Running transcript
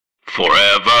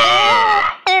Forever.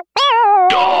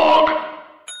 Dog.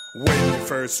 When your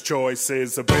first choice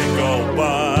is a big old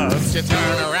bus, You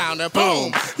turn around and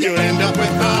boom, you end up with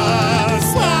a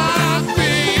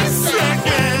sloppy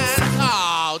second.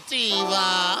 Oh,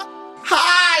 diva.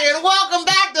 Hi, and welcome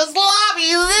back to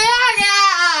Sloppy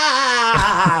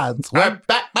Seconds. We're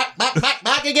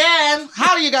back again.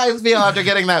 How do you guys feel after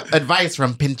getting that advice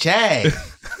from Pinche?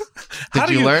 Did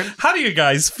you learn? How do you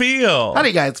guys feel? How do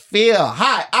you guys feel?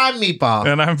 Hi, I'm Meatball.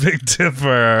 And I'm Big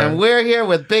Dipper. And we're here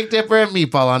with Big Dipper and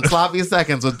Meatball on Sloppy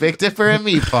Seconds with Big Dipper and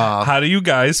Meatball. How do you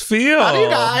guys feel? How do you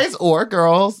guys, or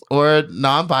girls, or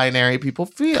non-binary people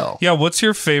feel? Yeah, what's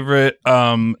your favorite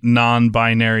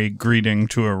non-binary greeting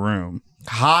to a room?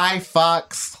 Hi,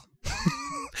 fucks.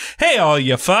 Hey, all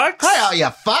you fucks. Hi, all you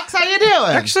fucks. How you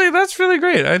doing? Actually, that's really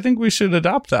great. I think we should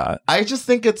adopt that. I just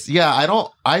think it's,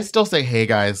 I still say hey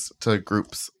guys to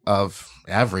groups of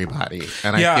everybody.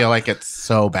 And I feel like it's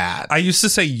so bad. I used to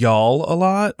say y'all a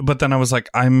lot, but then I was like,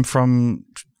 I'm from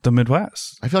the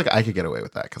Midwest. I feel like I could get away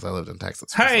with that because I lived in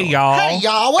Texas. Hey, y'all. Hey,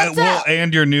 y'all. What's up?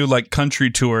 And your new country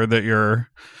tour that you're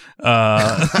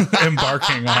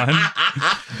embarking on.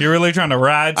 You're really trying to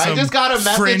ride some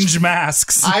fringe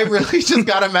masks. I really just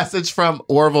got a message from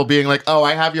Orville being like, oh,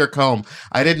 I have your comb.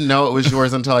 I didn't know it was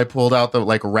yours until I pulled out the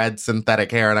red synthetic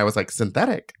hair, and I was like,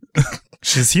 synthetic?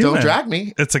 She's human. Don't drag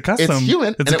me. It's a custom. It's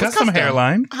human. It's a custom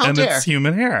hairline. How dare. It's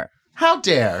human hair. How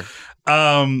dare.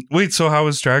 Wait, so how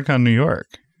was DragCon New York?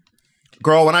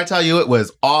 Girl, when I tell you it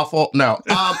was awful. No.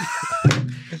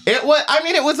 It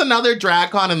was another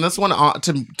DragCon, and this one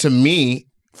to me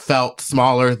felt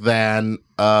smaller than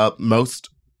most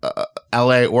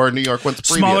LA or New York ones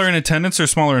previous. Smaller in attendance or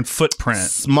smaller in footprint?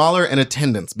 Smaller in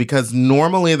attendance, because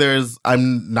normally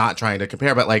I'm not trying to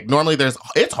compare, but normally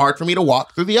it's hard for me to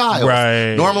walk through the aisles.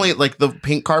 Right. Normally, the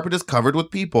pink carpet is covered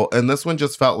with people, and this one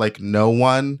just felt like no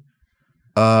one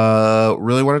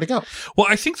really wanted to go. Well,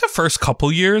 I think the first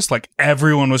couple years,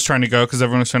 everyone was trying to go because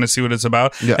everyone was trying to see what it's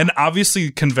about. Yeah. And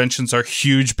obviously conventions are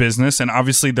huge business, and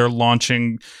obviously they're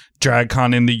launching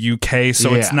DragCon in the UK,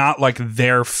 so it's not like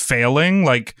they're failing,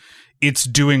 it's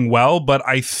doing well. But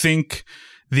I think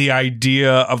the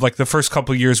idea of the first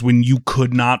couple years when you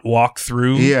could not walk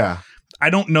through, I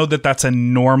don't know that that's a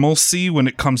normalcy when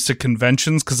it comes to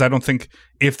conventions, because I don't think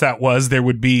if that was, there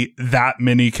would be that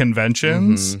many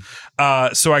conventions.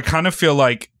 Mm-hmm. So I kind of feel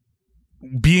like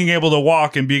being able to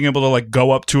walk and being able to go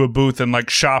up to a booth and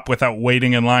shop without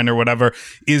waiting in line or whatever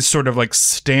is sort of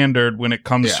standard when it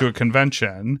comes to a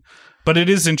convention. But it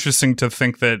is interesting to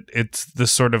think that it's the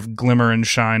sort of glimmer and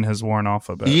shine has worn off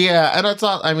a bit. Yeah, and it's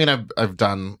all, I've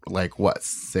done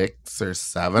 6 or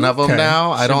 7 of them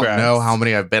now. I don't know how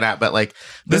many I've been at, but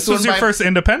this was your first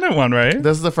independent one, right?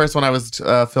 This is the first one I was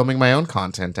filming my own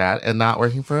content at and not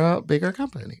working for a bigger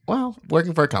company. Well,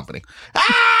 working for a company.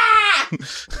 Ah!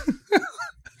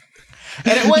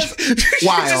 And it was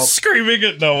wild. Just screaming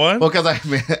at no one. Well, because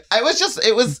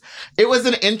it was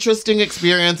an interesting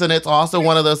experience, and it's also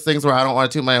one of those things where I don't want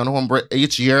to toot my own horn.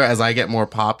 Each year, as I get more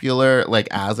popular,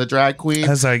 as a drag queen,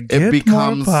 it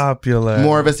becomes more popular.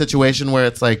 More of a situation where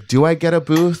it's do I get a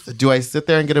booth? Do I sit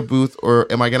there and get a booth, or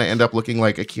am I going to end up looking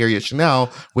like Akira Chanel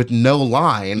with no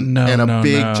line and a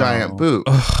big giant booth?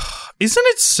 Isn't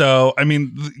it so?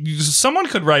 Someone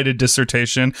could write a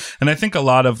dissertation, and I think a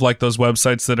lot of those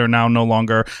websites that are now no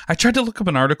longer. I tried to look up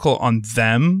an article on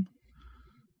them.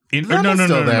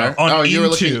 No. On you were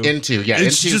looking into. Yeah,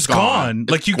 it's just gone.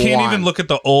 You can't even look at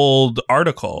the old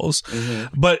articles.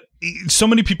 Mm-hmm. But so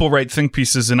many people write think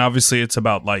pieces, and obviously it's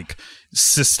about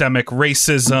systemic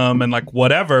racism and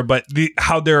whatever. But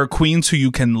how there are queens who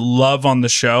you can love on the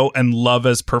show and love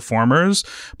as performers,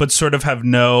 but sort of have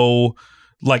no.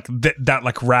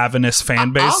 That ravenous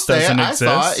fan base doesn't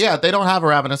exist. Yeah, they don't have a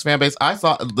ravenous fan base. I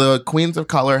saw the queens of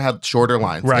color had shorter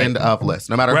lines. Right. End of list.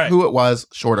 No matter who it was,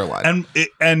 shorter lines.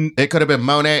 And it could have been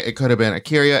Monet, it could have been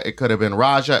Akira, it could have been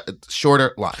Raja.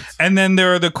 Shorter lines. And then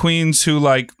there are the queens who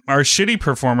are shitty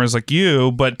performers like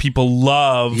you, but people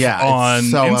love on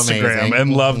Instagram amazing.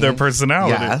 And love their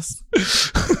personality. Yes.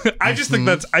 I just think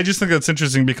that's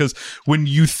interesting, because when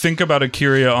you think about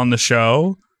Akira on the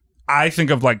show, I think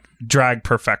of drag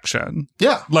perfection.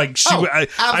 Yeah. I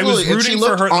was rooting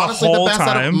for her the whole the best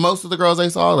time. Out of most of the girls I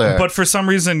saw there. But for some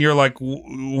reason, you're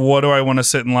what do I want to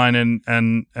sit in line and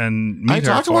meet I her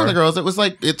talked for? to one of the girls. It was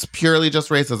it's purely just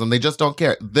racism. They just don't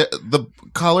care. The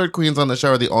colored queens on the show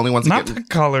are the only ones. Not the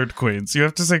colored queens. You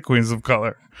have to say queens of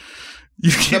color.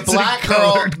 You can't the black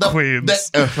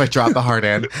queens. If I drop the hard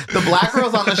end. The black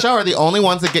girls on the show are the only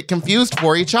ones that get confused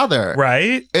for each other.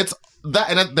 Right? It's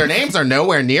and their names are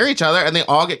nowhere near each other, and they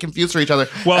all get confused for each other.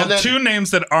 Well, and then, two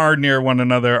names that are near one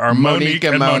another are Monique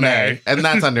and Monet. and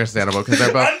that's understandable because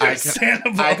they're both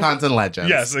Understandable. icons and legends.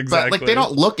 Yes, exactly. But like they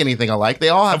don't look anything alike. They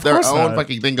all have Of their course own not.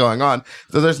 fucking thing going on,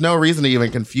 so there's no reason to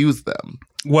even confuse them.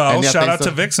 Well, And yet shout they out to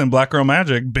still- Vixen, Black Girl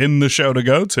Magic, been the show to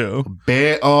go to.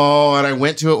 And I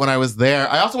went to it when I was there.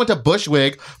 I also went to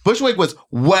Bushwig. Bushwig was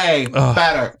way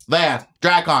better than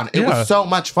DragCon. It was so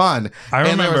much fun. I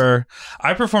And there was- remember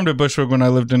I performed at Bushwick when I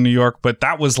lived in New York, but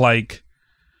that was like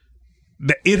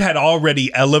it had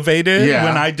already elevated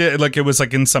when I did. Like it was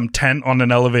like in some tent on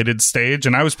an elevated stage,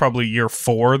 and I was probably year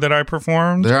 4 that I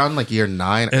performed. They're on like year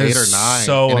 9, 8 or 9.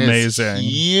 So It is amazing,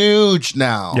 huge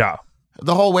now. Yeah.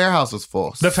 The whole warehouse was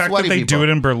full. The fact that they do it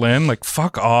in Berlin, like,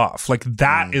 fuck off. Like,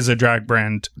 that is a drag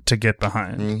brand to get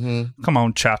behind. Mm-hmm. Come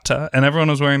on, chatta. And everyone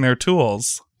was wearing their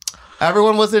tools.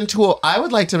 Everyone was in Tulle. I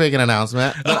would like to make an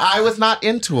announcement that I was not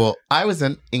in Tulle. I was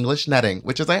in English netting,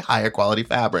 which is a higher quality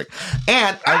fabric.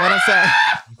 And I want to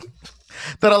say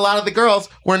that a lot of the girls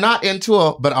were not in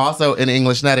Tulle, but also in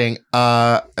English netting.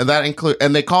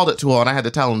 And they called it Tulle, and I had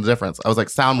to tell them the difference. I was like,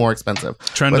 sound more expensive.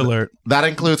 Trend alert. That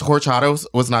includes Horchado's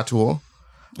was not Tulle.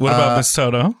 What about Miss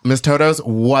Toto? Miss Toto's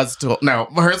was Tulle. No,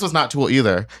 hers was not Tulle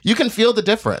either. You can feel the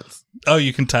difference. Oh,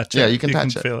 you can touch it. Yeah, you can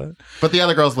touch it. Feel it. But the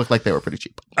other girls looked like they were pretty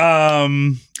cheap.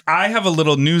 I have a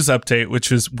little news update,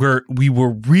 which is we were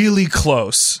really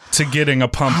close to getting a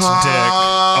pumped dick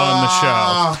on the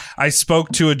show. I spoke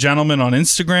to a gentleman on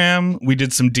Instagram. We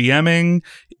did some DMing.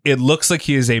 It looks like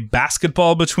he has a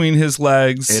basketball between his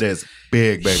legs. It is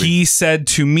big, baby. He said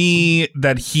to me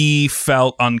that he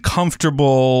felt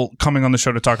uncomfortable coming on the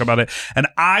show to talk about it. And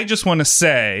I just want to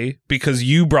say, because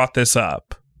you brought this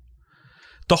up,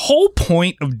 the whole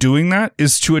point of doing that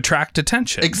is to attract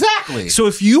attention. Exactly. So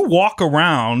if you walk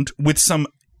around with some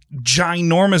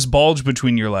ginormous bulge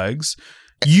between your legs,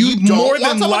 you don't more want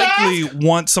than someone to likely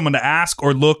want someone to ask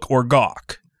or look or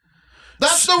gawk.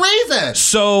 That's the reason.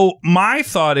 So my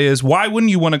thought is, why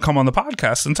wouldn't you want to come on the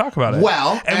podcast and talk about it?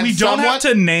 Well, and we don't have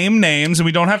to name names and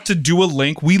we don't have to do a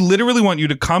link. We literally want you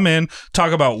to come in,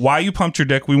 talk about why you pumped your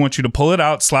dick. We want you to pull it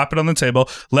out, slap it on the table,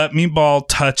 let Meatball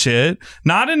touch it.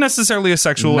 Not in necessarily a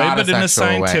sexual way, but in a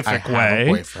scientific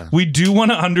way. We do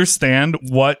want to understand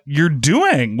what you're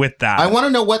doing with that. I want to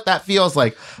know what that feels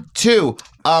like. 2,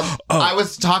 I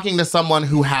was talking to someone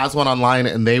who has one online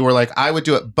and they were like, I would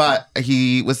do it. But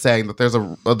he was saying that there's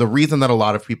the reason that a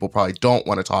lot of people probably don't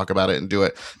want to talk about it and do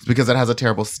it is because it has a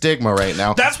terrible stigma right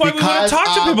now. That's why we want to talk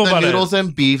to people about it. The noodles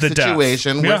and beef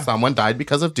situation where Yeah. someone died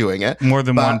because of doing it. More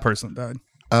than one person died.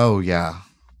 Oh, yeah.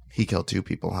 He killed 2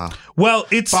 people, huh? Well,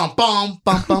 it's Bum, bum,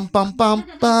 bum, bum, bum, bum,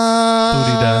 bum.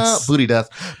 Booty dust. Booty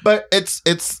dust. But it's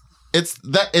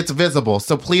visible.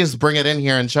 So please bring it in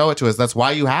here and show it to us. That's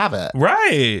why you have it.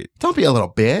 right. Don't be a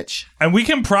little bitch. And we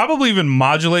can probably even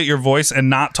modulate your voice and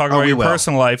not talk about we your will.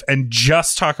 personal life and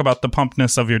just talk about the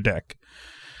pumpness of your dick.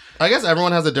 I guess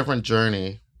everyone has a different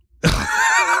journey.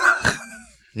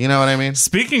 You know what I mean?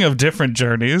 Speaking of different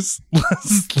journeys,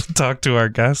 let's talk to our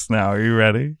guest now. Are you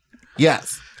ready?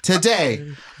 Yes. Today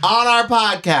on our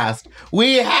podcast,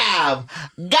 we have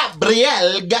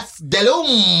Gabriel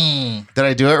Gastelum. Did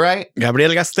I do it right?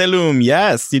 Gabriel Gastelum.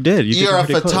 Yes, you did. You're a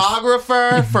pretty close.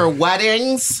 photographer for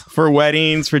weddings. For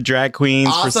weddings, for drag queens,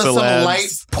 Also for celebs. some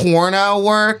light porno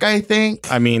work, I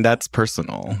think. I mean, that's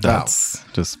personal. That's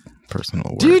just personal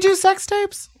work. Do you do sex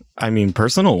tapes? I mean,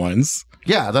 personal ones.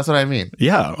 Yeah, that's what I mean.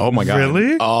 Yeah. Oh my God.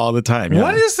 Really? All the time. Yeah.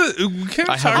 What is the? Can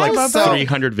I I have talk like about so-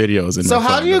 300 videos in So my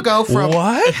how phone. do you go from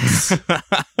what?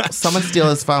 someone steal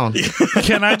his phone?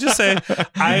 Can I just say,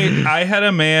 I had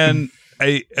a man.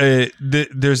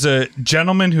 There's a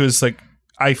gentleman who is like,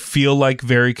 I feel like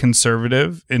very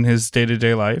conservative in his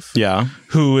day-to-day life. Yeah.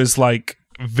 Who is like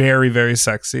very, very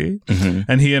sexy. Mm-hmm.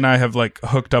 And he and I have like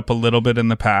hooked up a little bit in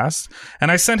the past. And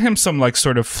I sent him some like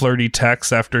sort of flirty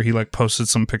text after he like posted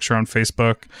some picture on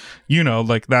Facebook. You know,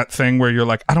 like that thing where you're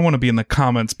like, I don't want to be in the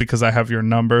comments because I have your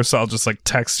number. So I'll just like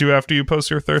text you after you post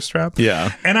your thirst trap.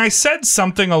 Yeah. And I said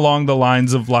something along the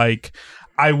lines of like,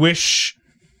 I wish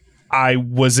I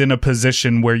was in a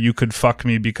position where you could fuck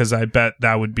me because I bet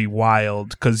that would be wild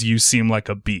because you seem like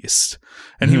a beast.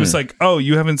 And he was like, oh,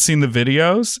 you haven't seen the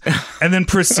videos? And then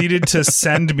proceeded to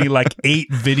send me like 8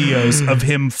 videos of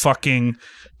him fucking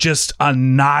just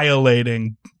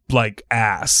annihilating like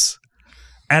ass.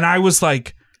 And I was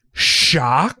like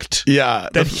shocked Yeah.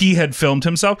 that he had filmed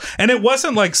himself. And it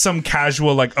wasn't like some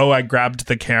casual like, oh, I grabbed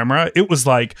the camera. It was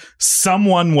like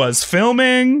someone was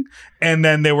filming and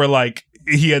then they were like,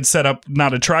 he had set up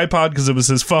not a tripod because it was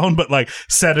his phone, but like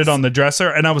set it on the dresser.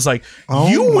 And I was like,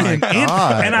 you went in.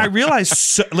 And I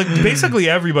realized like basically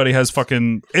everybody has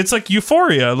fucking, it's like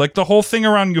Euphoria. Like the whole thing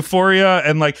around Euphoria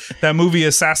and like that movie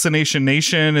Assassination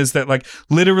Nation is that like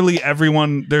literally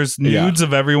everyone, there's nudes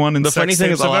of everyone. And the funny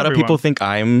thing is a lot of people think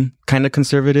I'm kind of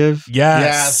conservative.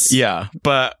 Yes. Yeah.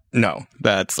 But no,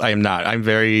 I am not. I'm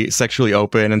very sexually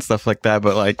open and stuff like that.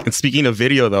 But like, and speaking of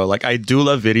video though, like I do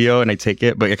love video and I take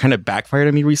it, but it kind of backfired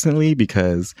on me recently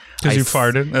because you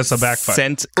farted. That's a backfire.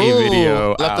 Sent a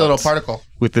video left a little particle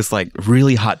with this like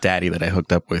really hot daddy that I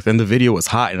hooked up with, and the video was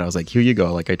hot, and I was like, here you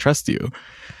go, like I trust you.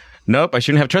 Nope, I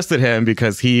shouldn't have trusted him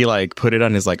because he like put it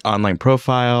on his like online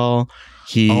profile.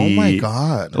 He, oh my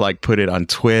God, like put it on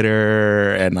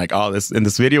Twitter and like all this, and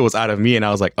this video was out of me, and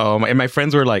I was like, oh, and my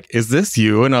friends were like, is this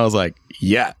you? And I was like,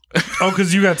 yeah. Oh,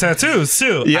 because you got tattoos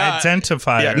too. Yeah.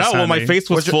 Identifiers. Yeah, no, well, my face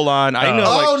was full on. I know.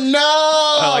 Oh like,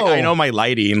 no! Like I know my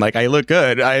lighting. Like I look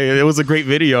good. It was a great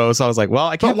video, so I was like, well,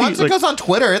 I can't. But once it goes on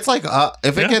Twitter, it's like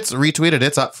if it gets retweeted,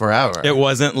 it's up forever. It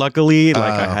wasn't. Luckily,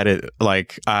 like I had it.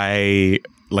 Like I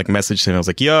like messaged him. I was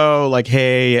like, yo, like,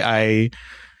 hey,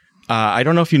 I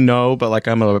don't know if you know, but like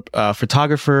I'm a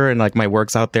photographer and like my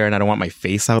work's out there and I don't want my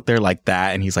face out there like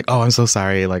that. And he's like, oh, I'm so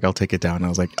sorry. Like I'll take it down. And I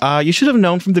was like, you should have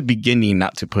known from the beginning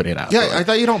not to put it out. Yeah, I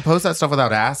thought you don't post that stuff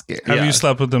without asking. Have you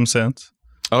slept with him since?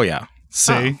 Oh, yeah.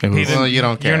 See, well, you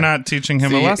don't care. You're not teaching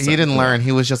him a lesson. He didn't learn.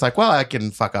 He was just like, well, I can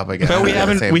fuck up again. But we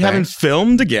haven't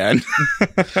filmed again.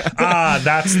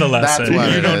 That's the lesson. That's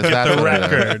what you don't get the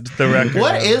record. The record.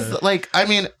 What is like? I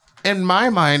mean, in my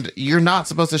mind, you're not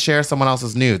supposed to share someone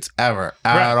else's nudes ever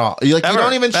at all. Like ever, you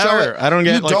don't even show it. I don't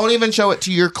get. You don't even show it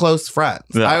to your close friends.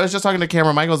 Yeah. I was just talking to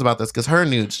Cameron Michaels about this because her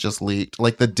nudes just leaked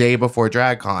like the day before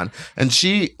DragCon, and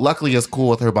she luckily is cool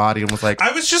with her body and was like,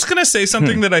 I was just gonna say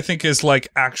something that I think is like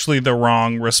actually the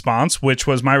wrong response, which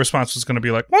was my response was gonna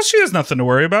be like, well, she has nothing to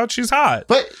worry about. She's hot.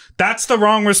 But that's the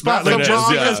wrong response. That's the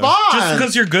wrong response. Just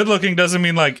because you're good looking doesn't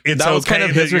mean like it's that was okay kind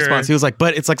of his response. He was like,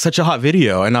 but it's like such a hot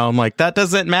video, and I'm like, that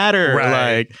doesn't matter.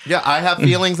 Right. Like, yeah, I have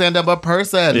feelings and I'm a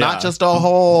person, not just a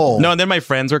hole. No, and then my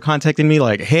friends were contacting me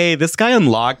like, hey, this guy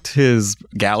unlocked his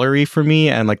gallery for me,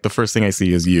 and like the first thing I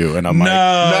see is you, and I'm like,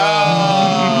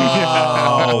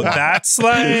 no, that's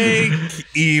like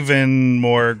even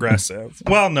more aggressive.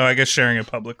 Well, no, I guess sharing it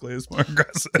publicly is more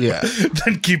aggressive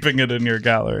than keeping it in your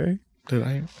gallery. Did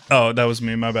I? Oh, that was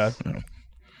me. My bad. No.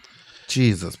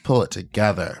 Jesus, pull it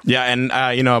together. Yeah, and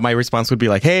my response would be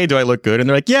like, hey, do I look good? And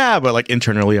they're like, yeah, but like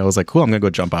internally I was like, cool, I'm gonna go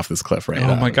jump off this cliff right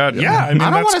now. Oh my God. Yeah, I mean,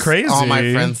 that's crazy. All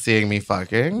my friends seeing me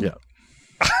fucking. Yeah.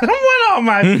 I don't want all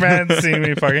my friends seeing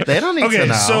me fucking. They don't need to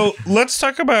know. So let's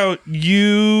talk about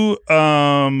you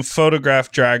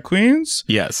photograph drag queens.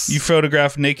 Yes. You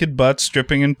photograph naked butts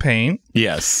dripping in paint.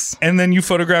 Yes. And then you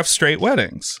photograph straight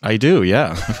weddings. I do,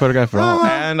 yeah. I photograph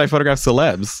and I photograph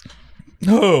celebs.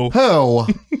 Who?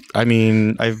 I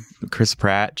mean, I've Chris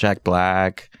Pratt, Jack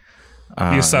Black.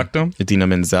 You sucked him? Idina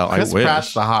Menzel. Chris I wish.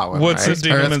 Pratt's the hot one. What's right?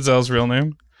 Idina Menzel's real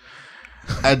name?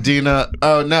 Adina.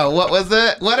 Oh no, what was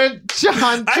it? What did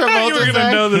John Travolta I thought you were going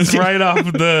to know this right off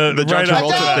the John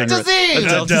Travolta thing.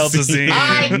 Adele Dazeem.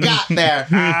 I got there.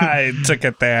 I took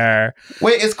it there.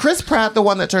 Wait, is Chris Pratt the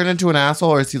one that turned into an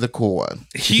asshole, or is he the cool one?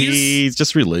 He's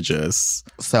just religious.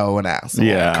 So an asshole.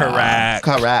 Yeah.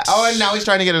 Correct. Oh, and now he's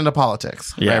trying to get into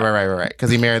politics. Yeah. Right.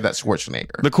 Because he married that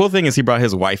Schwarzenegger. The cool thing is he brought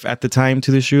his wife at the time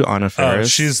to the shoot, Anna Faris. Oh,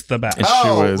 she's the best. And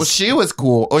she was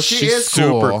cool. Oh, she is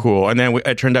super cool. And then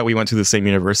it turned out we went to the same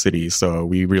university, so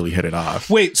we really hit it off.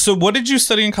 Wait, so what did you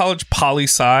study in college?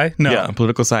 Poli-sci? No. Yeah,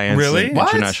 political science. Really? And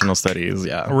international studies,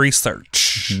 yeah.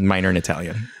 Research. Minor in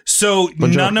Italian. So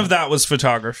none of that was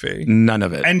photography? None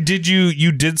of it. And did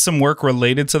you did some work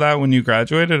related to that when you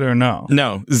graduated or no?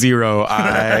 No, zero.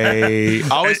 I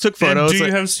always took photos. And do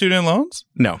you have student loans?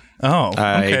 No. Oh,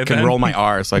 okay, I can roll my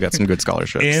R, so I got some good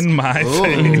scholarships. In my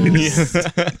face.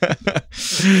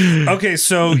 Okay,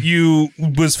 so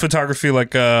was photography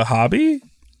like a hobby?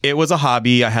 It was a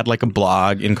hobby. I had like a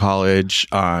blog in college.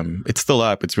 It's still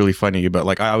up. It's really funny, but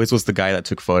like I always was the guy that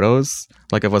took photos,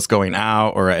 like of us going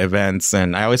out or at events,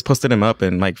 and I always posted them up,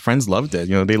 and like friends loved it.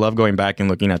 You know, they love going back and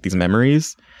looking at these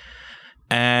memories.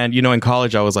 And in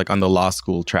college, I was like on the law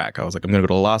school track. I was like, I'm gonna go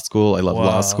to law school. I love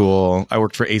law school. I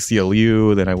worked for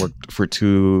ACLU. Then I worked for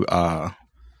 2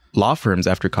 law firms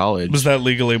after college. Was that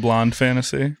Legally Blonde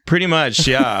fantasy? Pretty much,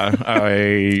 yeah.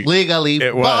 Legally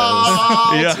it was.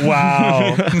 Yeah.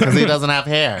 Wow. Because he doesn't have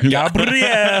hair.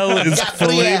 Gabrielle is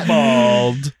fully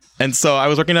bald. And so I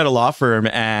was working at a law firm,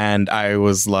 and I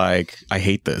was like, I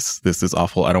hate this. This is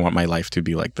awful. I don't want my life to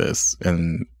be like this.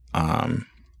 And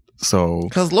So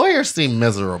Because lawyers seem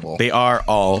miserable. they are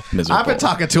all miserable. I've been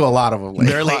talking to a lot of them lately.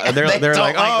 They're like, They they're don't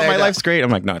like, oh, their my job. life's great. I'm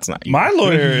like, no, it's not. My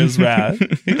lawyer is rad.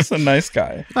 He's a nice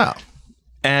guy. Oh,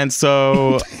 And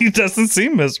so He doesn't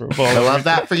seem miserable. I love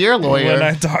that for your lawyer. When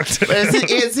I talk to him.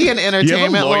 Is he an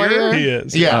entertainment lawyer? lawyer? He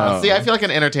is. Yeah. Oh. See, I feel like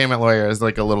an entertainment lawyer is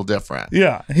like a little different.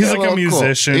 Yeah, he's They're like a little cool.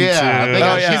 musician Yeah, too. they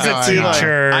got He's shit a going on.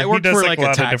 teacher. I He worked does, for like lot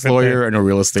a of tax different lawyer and a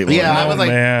real estate lawyer. Yeah, I was like,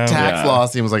 man. tax Yeah. law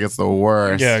seems like it's the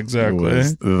worst. things. Yeah, It exactly.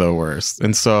 was the worst.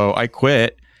 And so I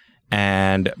quit,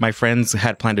 and my friends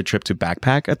had planned a trip to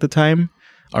backpack at the time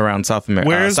around South America,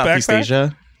 Where is Southeast backpack?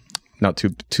 Asia. No,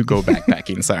 to go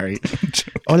backpacking. Sorry.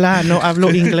 Hola, no hablo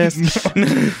inglés.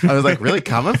 I was like really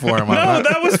coming for him. On No, that.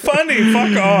 that was funny.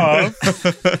 Fuck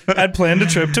off. I'd planned a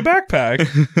trip to backpack.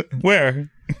 Where?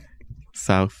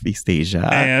 Southeast Asia.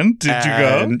 And did you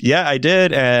go? And yeah, I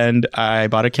did, and I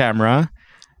bought a camera,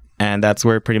 and that's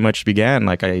where it pretty much began.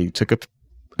 Like I took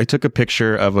a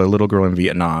picture of a little girl in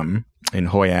Vietnam in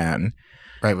Hoi An.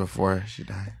 Right before she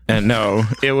died. And no,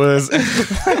 it was.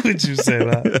 Why would you say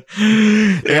that?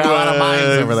 There are a lot of mines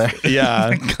over there.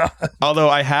 Yeah. God. Although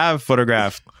I have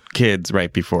photographed kids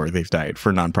right before they've died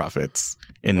for nonprofits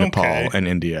in Nepal Okay. and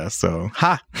India. So,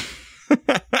 ha.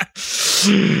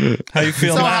 How you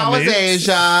feel So now, how was mate?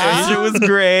 Asia? Asia was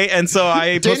great. And so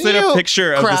I posted Didn't a you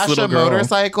picture of this crash little a girl.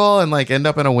 motorcycle and like end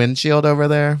up in a windshield over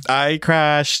there? I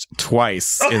crashed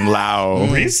twice in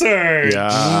Laos. Research.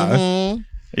 Yeah. Mhm.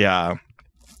 Yeah.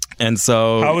 And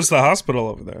so How was the hospital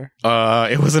over there?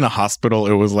 it wasn't a hospital.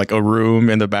 It was like a room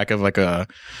in the back of like a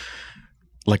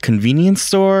convenience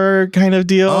store kind of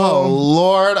deal. Oh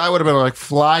Lord, I would have been like,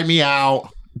 fly me out.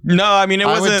 No, I mean it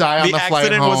I would wasn't. die on The the flight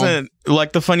accident home. wasn't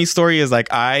like the funny story is like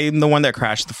I'm the one that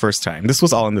crashed the first time. This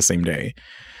was all in the same day,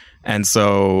 and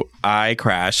so I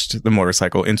crashed the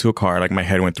motorcycle into a car. Like my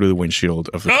head went through the windshield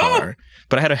of the car,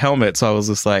 but I had a helmet, so I was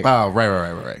just like, Oh, right.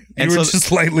 You and were so-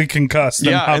 just lightly concussed. And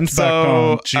yeah, hopped and back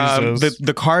home. so Jesus.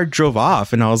 the car drove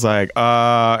off, and I was like,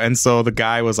 and so the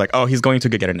guy was like, oh, he's going to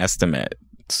get an estimate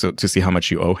so to see how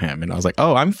much you owe him, and I was like,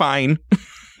 oh, I'm fine.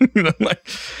 You know, like,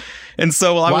 and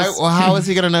so while I Why, was. well, how is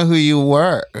he going to know who you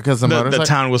were? Because the The motorcycle.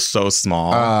 town was so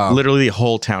small. Oh. Literally, the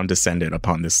whole town descended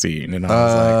upon this scene. And I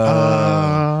was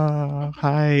like,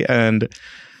 hi. And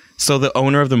so the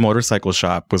owner of the motorcycle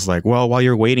shop was like, well, while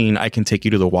you're waiting, I can take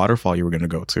you to the waterfall you were going to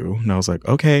go to. And I was like,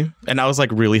 okay. And I was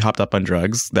like really hopped up on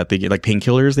drugs that they get, like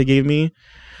painkillers they gave me.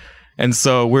 And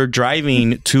so we're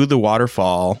driving to the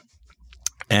waterfall.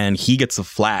 And he gets a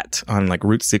flat on like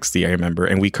Route 60, I remember,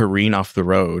 and we careen off the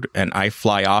road, and I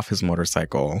fly off his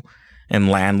motorcycle and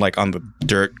land like on the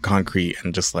dirt concrete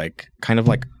and just like kind of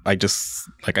like I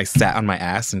sat on my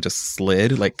ass and just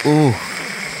slid like Ooh.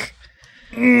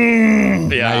 yeah.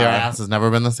 Now your ass has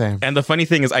never been the same. And the funny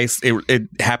thing is it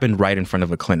happened right in front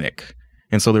of a clinic.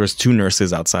 And so there was two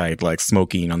nurses outside like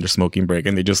smoking on their smoking break,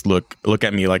 and they just look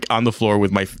at me like on the floor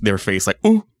with their face like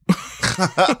ooh.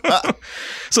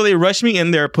 So they rushed me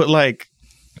in there, put like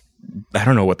I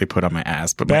don't know what they put on my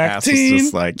ass, but my ass was Bactine?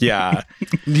 just like yeah.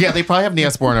 Yeah, they probably have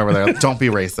Neosporin over there. Don't be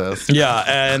racist. Yeah,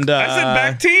 and I said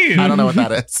back team. I don't know what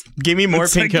that is. gave me more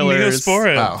It's like painkillers.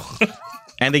 Neosporin. Oh.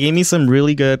 And they gave me some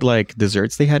really good like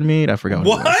desserts they had made. I forgot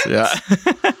what? What? It was.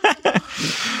 Yeah.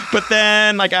 But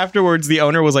then like afterwards the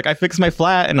owner was like, I fixed my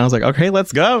flat, and I was like, okay,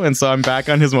 let's go. And so I'm back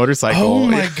on his motorcycle. Oh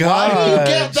my Why god! do you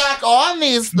get back on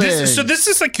these things? This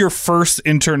is like your first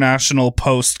international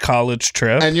post college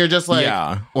trip. and you're just like,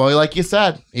 Yeah. well, like you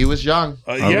said, he was young.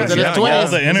 Yeah, was in his yeah, 20s. all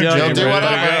the energy. He'll do ready to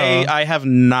whatever. go. I have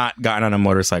not gotten on a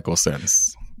motorcycle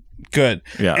since. Good.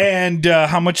 Yeah. And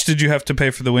how much did you have to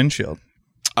pay for the windshield?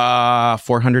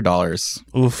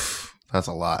 $400. Oof. That's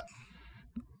a lot.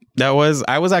 I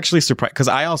was actually surprised because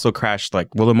I also crashed the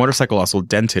motorcycle also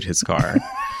dented his car.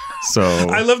 So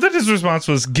I love that his response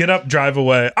was, "Get up, drive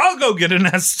away. I'll go get an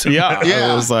estimate." yeah,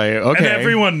 Yeah. I was like, okay. And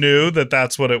everyone knew that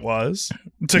that's what it was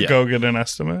to Yeah. go get an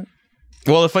estimate.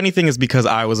 Well, the funny thing is because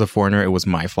I was a foreigner, it was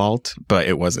my fault, but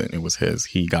it wasn't. It was his.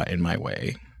 He got in my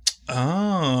way.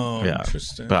 Oh, Yeah.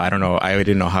 interesting. But I don't know. I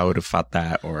didn't know how I would have fought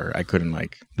that, or I couldn't there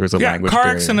was a yeah, language car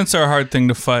barrier. accidents are a hard thing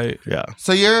to fight. Yeah.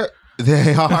 So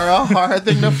they are a hard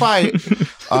thing to fight,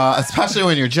 especially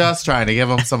when you're just trying to give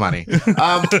them some money.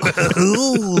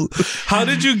 How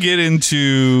did you get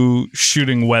into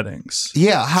shooting weddings?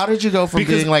 Yeah, how did you go from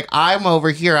Because- being like, I'm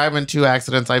over here, I'm in 2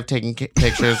 accidents, I've taken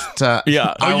pictures, to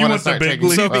Yeah. I Oh, you want to went the start big taking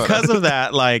league? So photos. because of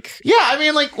that, yeah, I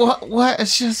mean, like, what?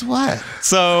 It's just what?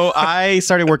 so I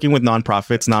started working with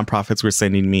nonprofits. Nonprofits were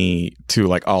sending me to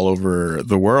like all over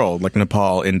the world, like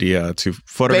Nepal, India, to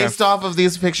photograph. Based off of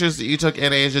these pictures that you took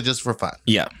in Asia just for fun.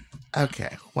 Yeah.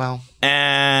 Okay, well,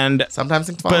 And sometimes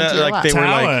things fall but into your like lap. they were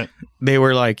like Talent. they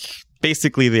were like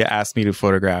basically they asked me to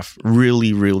photograph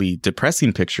really, really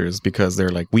depressing pictures because they're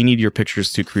like, we need your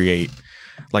pictures to create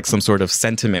like some sort of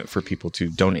sentiment for people to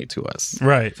donate to us.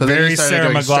 Right. So very then you started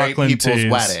Sarah doing straight McLachlan people's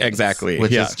tees. weddings, Exactly,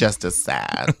 which yeah. is just as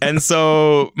sad. And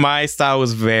so my style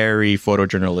was very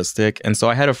photojournalistic. And so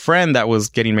I had a friend that was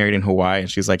getting married in Hawaii, and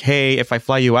she's like, hey, if I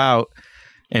fly you out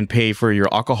and pay for your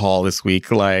alcohol this week,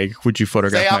 like, would you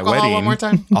photograph Say my alcohol wedding? one more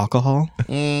time. Alcohol?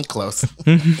 Close.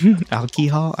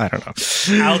 Alcohol? I don't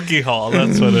know. Alcohol,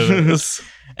 that's what it is.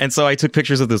 And so I took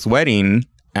pictures of this wedding,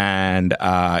 and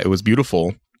it was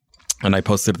beautiful. And I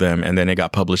posted them, and then it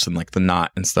got published in like The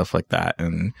Knot and stuff like that.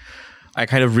 And I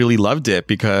kind of really loved it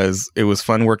because it was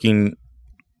fun working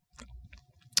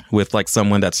with like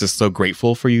someone that's just so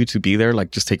grateful for you to be there.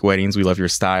 Like, just take weddings. We love your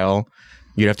style.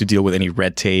 You don't have to deal with any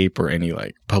red tape or any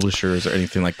like publishers or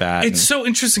anything like that. It's so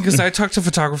interesting because I talk to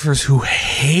photographers who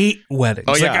hate weddings.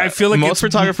 Oh, yeah. Like, I feel like most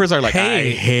photographers are like, I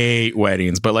hate. hate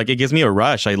weddings, but like it gives me a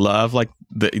rush. I love like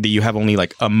that you have only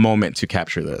like a moment to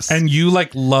capture this. And you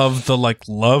like love the like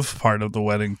love part of the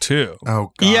wedding too.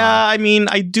 Oh, God. yeah, I mean,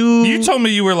 I do. You told me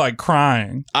you were like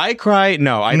crying. I cry.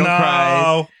 No, I don't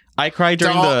cry. I cry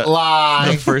during Don't the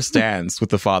lie. first dance with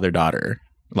the father-daughter.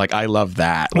 Like, I love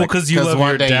that. Well, Like, because you Because love one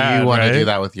your day dad, you want right? to do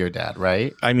that with your dad,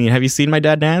 right? I mean, have you seen my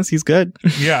dad dance? He's good.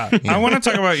 Yeah. I want to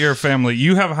talk about your family.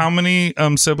 You have how many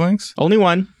siblings? Only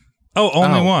one, Oh,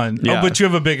 only Oh, one. yeah. Oh, but you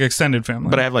have a big extended family.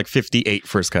 but I have like 58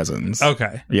 first cousins.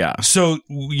 Okay. Yeah, So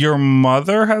your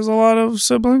mother has a lot of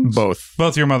siblings? both.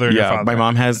 Both your mother and your Yeah, father. my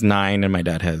mom has 9 and my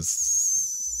dad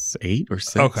has 8 or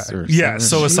 6. Okay. Or Yeah, 7.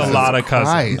 so it's a Jesus lot of cousins.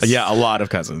 Christ. Yeah, a lot of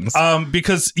cousins.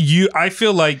 Because I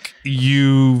feel like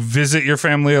you visit your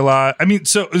family a lot. I mean,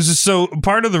 so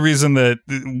part of the reason that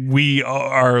we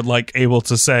are like able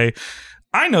to say,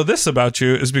 I know this about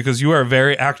you is because you are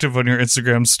very active on your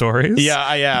Instagram stories. Yeah,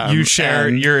 I am. You share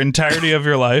And- your entirety of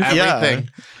your life. Yeah. Everything.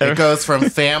 It goes from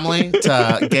family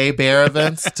to gay bear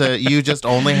events to you just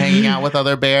only hanging out with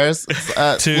other bears.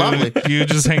 It's To lovely. you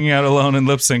just hanging out alone and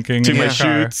lip syncing to in my your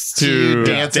car. shoots, To to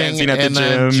dancing at in the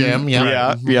the gym. gym,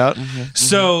 yeah. Yeah.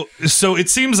 So it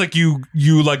seems like you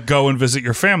like go and visit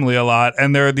your family a lot,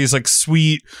 and there are these like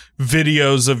sweet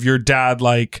videos of your dad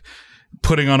like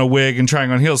putting on a wig and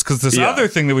trying on heels, because this Yeah. other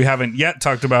thing that we haven't yet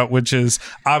talked about, which is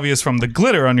obvious from the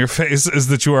glitter on your face, is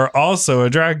that you are also a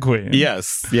drag queen.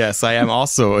 Yes, I am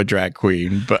also a drag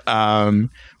queen, but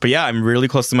yeah, I'm really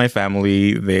close to my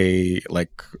family. They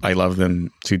like, I love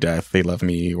them to death. They love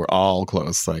me. We're all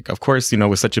close. Like, of course,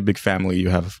 with such a big family, you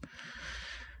have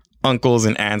uncles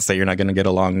and aunts that you're not going to get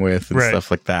along with and Right.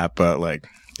 stuff like that. But like,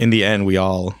 in the end, we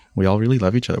all really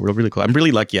love each other. We're really close. I'm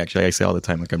really lucky, actually. I say all the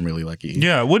time, like, I'm really lucky.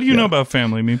 Yeah. What do you know about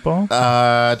family, Meatball?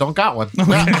 Don't got one.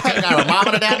 I got a mom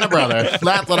and a dad and a brother.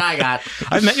 That's what I got.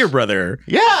 I met your brother.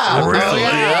 Yeah. Really? Oh,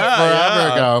 Yeah, Forever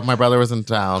yeah. ago. My brother was in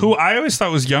town. Who I always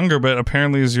thought was younger, but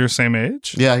apparently is your same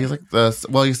age. Yeah, he's like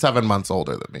he's 7 months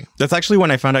older than me. That's actually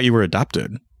when I found out you were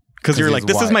adopted. Because you were he's like,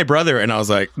 this is white. my brother. And I was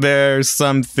like, there's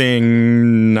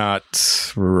something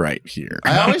not right here.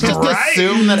 I always just Right.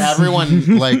 assume that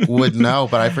everyone like would know,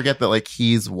 but I forget that like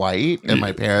he's white and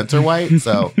my parents are white,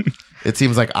 so it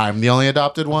seems like I'm the only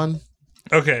adopted one.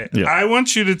 Okay, Yeah. I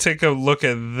want you to take a look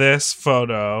at this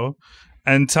photo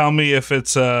and tell me if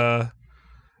it's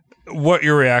what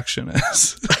your reaction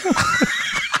is.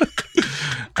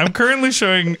 I'm currently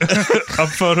showing a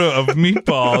photo of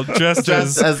Meatball dressed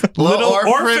as Little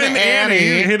Orphan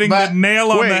Annie, hitting but- the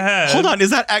nail on Wait, the head. hold on.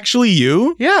 Is that actually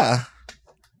you? Yeah.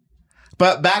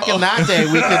 But back in that day,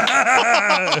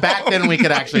 back then we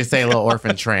could actually say Little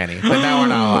Orphan Tranny, but now we're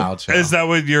not allowed to. Is that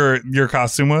what your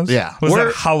costume was? Yeah. Was We're-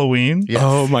 that Halloween? Yes.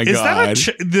 Oh my Is god.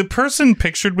 that the person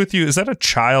pictured with you? Is that a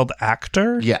child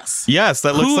actor? Yes. Yes,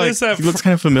 that looks Who like is that he looks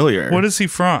kind of familiar. What is he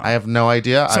from? I have no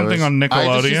idea. Something on I just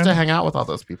Nickelodeon? used to hang out with all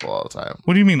those people all the time.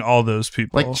 What do you mean all those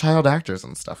people? Like child actors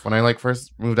and stuff. When I like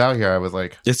first moved out here, I was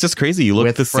like It's just crazy. You look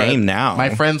with the friends. same now. My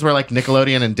friends were like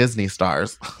Nickelodeon and Disney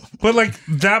stars. But like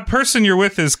that person you're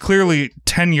with is clearly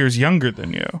 10 years younger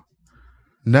than you.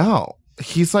 No.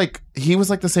 He was like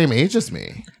the same age as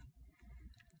me.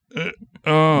 Oh.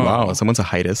 Wow, someone's a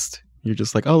heightist. You're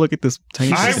just like, oh, look at this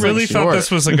tiny. I just, really like, thought short.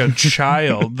 this was like a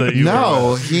child that you were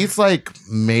No, with. he's like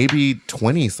maybe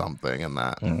 20 something in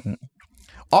that.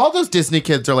 All those Disney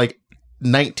kids are like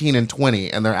 19 and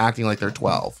 20 and they're acting like they're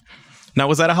 12. Now,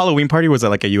 was that a Halloween party? Or was that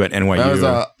like a you at NYU? That was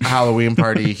a Halloween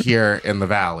party here in the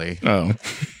Valley. oh,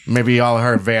 Maybe y'all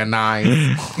heard Van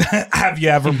Nuys. Have you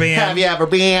ever been? Have you ever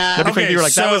been? Okay, you were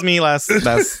like, that so- was me last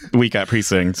week at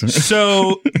Precinct.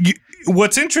 So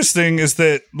what's interesting is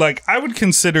that like I would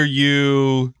consider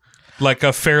you like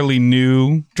a fairly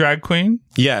new drag queen.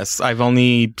 Yes, I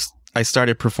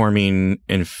started performing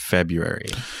in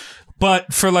February.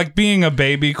 But for like being a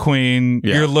baby queen,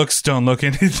 Yeah. your looks don't look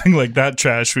anything like that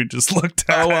trash we just looked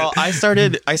at. Oh well, I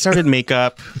started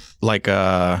makeup like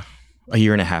a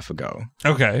year and a half ago.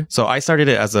 Okay. So I started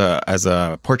it as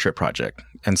a portrait project,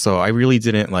 and so I really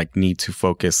didn't like need to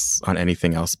focus on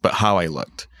anything else but how I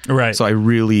looked. Right. So I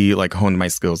really like honed my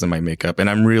skills in my makeup, and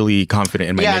I'm really confident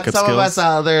in my Yeah, makeup some skills. of us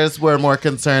others were more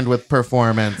concerned with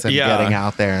performance and Yeah. getting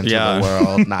out there into Yeah. the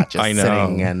world, not just I know.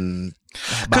 sitting and.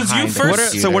 'Cause you behind the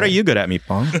first- computer. What are you good at,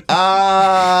 Meatball?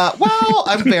 Well,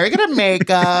 I'm very good at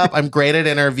makeup. I'm great at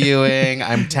interviewing.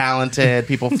 I'm talented.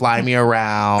 People fly me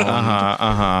around.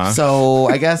 So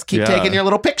I guess keep Yeah. taking your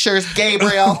little pictures,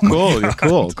 Gabriel. Cool, you're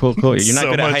cool. You're not So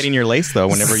good at much- hiding your lace though.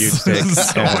 Whenever you take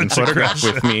So and much photograph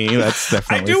aggression. with me, that's I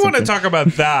definitely. do want to something. talk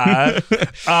about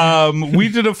that. We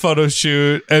did a photo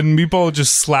shoot, and Meatball would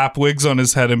just slap wigs on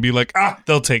his head and be like,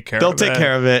 they'll take care They'll of it. take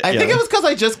care of it. I think it was because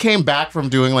I just came back from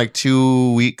doing like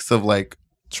 2 weeks of like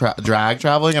drag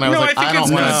traveling, and I was No, like, I think I don't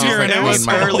it's want because to. you're an It was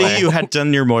expert. early. You had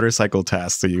done your motorcycle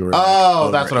test, so you were. Oh,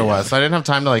 over that's what it was. yeah. So I didn't have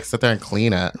time to like sit there and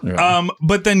clean it.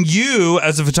 But then you,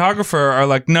 as a photographer, are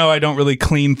like, no, I don't really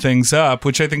clean things up,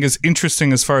 which I think is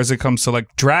interesting as far as it comes to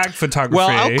like drag photography. Well,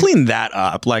 I'll clean that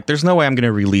up. Like, there's no way I'm going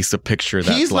to release a picture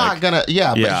that's He's like. not gonna,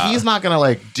 Yeah. but he's not gonna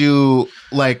like do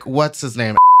like what's his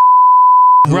name,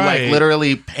 who Right. like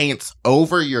literally paints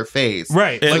over your face.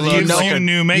 Right. It Like looks gives like you a-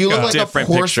 new makeup. You look like Different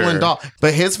a porcelain picture. doll.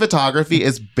 But his photography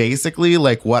is basically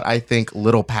like what I think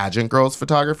little pageant girls'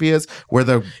 photography is, where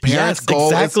the parents' Yes, goal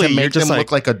exactly. is to You're make them just look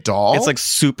like- like a doll. It's like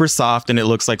super soft and it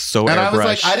looks like so and I was airbrushed.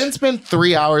 like, I didn't spend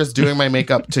 3 hours doing my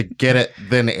makeup to get it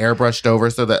then airbrushed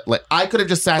over so that like I could have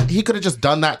just he could have just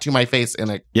done that to my face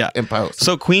in post.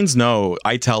 So queens know,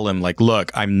 I tell them like,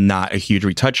 look, I'm not a huge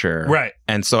retoucher. Right.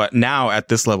 And so now at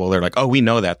this level, they're like, oh, we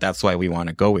know that. That's why we want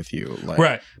to go with you. Like,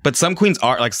 Right. But some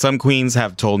queens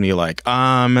have told me like,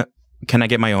 can I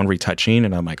get my own retouching?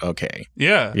 And I'm like, okay.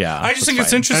 Yeah. Yeah, I just that's think it's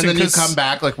fine. interesting And then you 'cause- come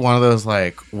back like one of those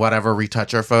like whatever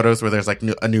retoucher photos where there's like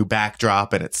a new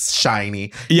backdrop and it's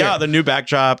shiny. Yeah, the new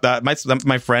backdrop. That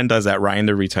my friend does that. Ryan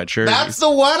the retoucher. That's the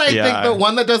one. I Yeah. think the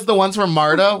one that does the ones from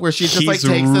Marta where she just He's like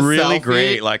takes a really selfie.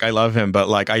 great. Like I love him, but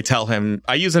like I tell him,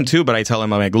 I use him too, but I tell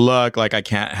him, I'm like, look, like I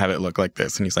can't have it look like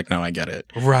this, and he's like, no, I get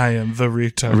it. Ryan, the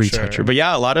retoucher. But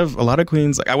yeah, a lot of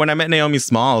queens. Like when I met Naomi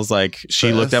Smalls, like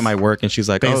she looked at my work and she's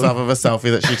like, Based oh, off of a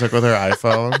selfie that she took with her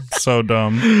iPhone. So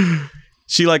dumb.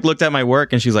 she like looked at my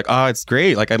work and she's like, oh, it's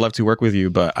great. Like I'd love to work with you,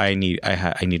 but I need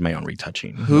my own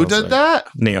retouching. Who I was did like, that?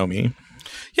 Naomi.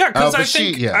 Yeah, because Oh, I but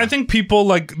think she- yeah. I think people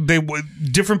like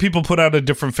different people put out a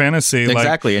different fantasy. Like,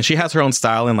 Exactly. And she has her own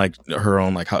style and like her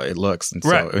own like how it looks. And so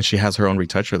Right. and she has her own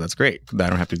retoucher. That's great. I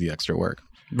don't have to do the extra work.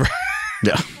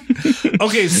 Yeah.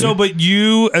 okay, so but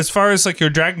you, as far as like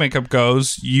your drag makeup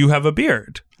goes, you have a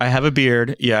beard. I have a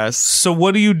beard, yes. So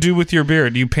what do you do with your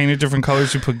beard? Do you paint it different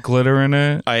colors? You put glitter in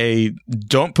it? I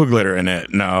don't put glitter in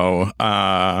it. No.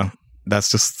 That's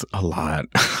just a lot.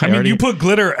 I mean, you put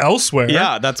glitter elsewhere.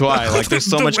 Yeah, that's why. Like, there's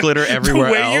so The much way- glitter everywhere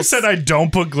The way else. you said I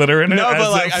don't put glitter in it. No, as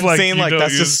but like if, I'm saying, you like don't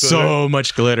that's use just glitter. so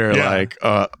much glitter. Yeah. Like,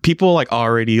 people like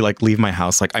already like leave my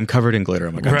house like I'm covered in glitter.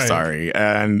 I'm like, I'm Right. sorry,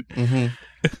 and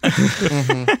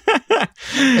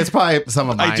It's probably some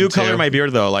of mine I do color too. my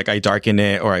beard though. Like I darken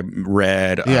it or I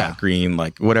red, Yeah. green,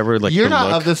 like whatever. Like You're the not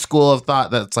look. of the school of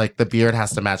thought that's like the beard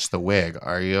has to match the wig,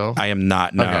 are you? I am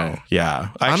not. No. Okay. Yeah.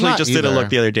 I I'm actually not just did a either. look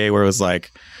the other day where it was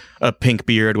like a pink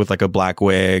beard with like a black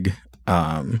wig.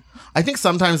 I think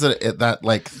sometimes that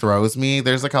like throws me.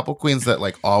 There's a couple queens that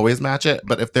like always match it,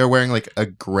 but if they're wearing like a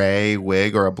gray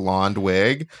wig or a blonde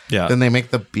wig, Yeah. then they make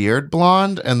the beard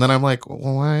blonde, and then I'm like,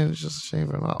 well, why just shave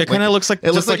it off? It kind of looks like it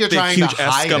looks just like you're the trying huge to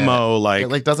hide Eskimo it. like It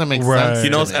like doesn't make Right. sense. you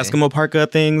know to those me. Eskimo parka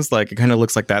things. Like it kind of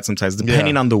looks like that sometimes,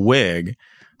 depending on the wig.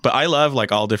 But I love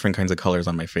like all different kinds of colors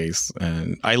on my face,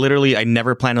 and I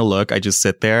never plan a look. I just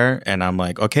sit there and I'm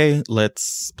like, okay,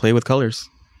 let's play with colors.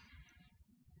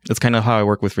 That's kind of how I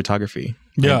work with photography.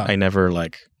 Yeah. I never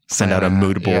like send out a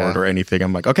mood board or anything.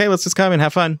 I'm like, okay, let's just come and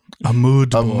have fun. A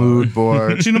mood A board. mood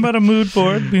board. Do you know about a mood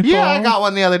board? Yeah, I got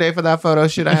one the other day for that photo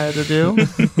shoot I had to do.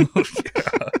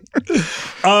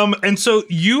 And so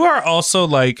you are also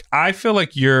like, I feel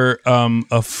like you're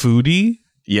a foodie.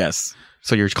 Yes.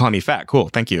 So you're calling me fat. Cool.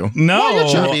 Thank you. No, You're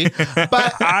chubby,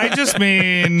 but I just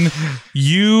mean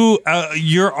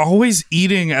you're always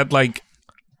eating at like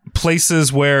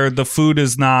places where the food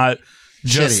is not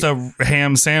just a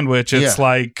ham sandwich. It's Yeah.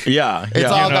 like Yeah. it's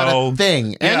all got know, a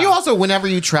thing. And yeah. you also, whenever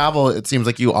you travel, it seems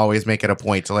like you always make it a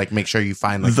point to like make sure you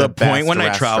find like the the best point when I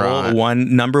travel,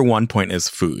 restaurant. number one point is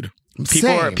food.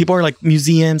 Same. People are like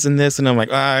museums and this, and I'm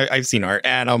like, I've seen art,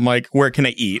 and I'm like, where can I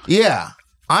eat? Yeah.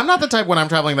 I'm not the type when I'm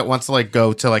traveling that wants to like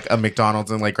go to like a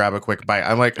McDonald's and like grab a quick bite.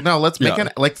 I'm like, no, let's make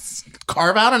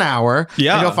carve out an hour.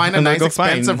 Yeah, and go find a and then nice go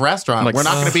expensive find, restaurant. like, We're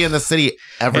not going to be in the city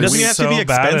every It doesn't week. have to be So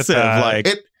bad at expensive. that. Like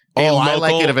I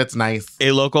like it if it's nice.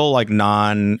 a local like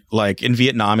in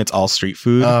Vietnam, it's all street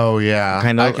food. Oh yeah,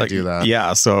 Kind of I could like, do that.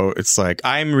 Yeah, so it's like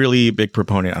I'm really a big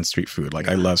proponent on street food. Like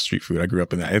I love street food. I grew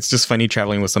up in that. It's just funny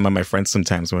traveling with some of my friends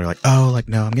sometimes when we're like, oh, like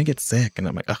no, I'm gonna get sick, and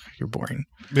I'm like, oh, you're boring.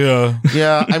 Yeah.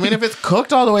 Yeah, I mean, if it's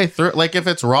cooked all the way through, like if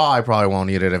it's raw, I probably won't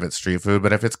eat it if it's street food.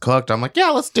 But if it's cooked, I'm like, yeah,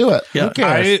 let's do it. Yeah. Who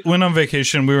cares? I went on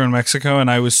vacation. We were in Mexico, and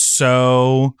I was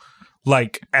so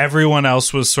like everyone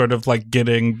else was sort of like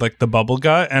getting like the bubble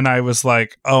gut, and I was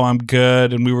like, oh, I'm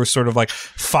good. And we were sort of like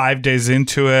 5 days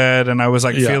into it, and I was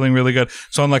like feeling really good.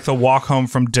 So on like the walk home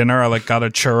from dinner, I like got a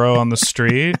churro on the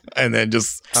street And then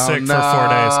just sick for 4 days.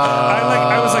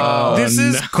 I was like, this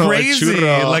is no, crazy.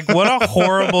 churro. Like what a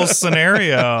horrible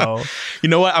scenario. You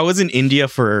know what? I was in India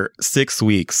for 6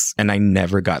 weeks and I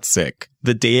never got sick.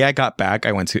 The day I got back,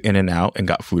 I went to In-N-Out and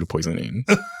got food poisoning.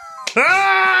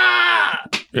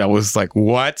 I was like,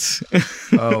 what?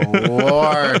 Oh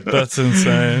Lord. That's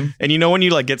insane. And you know when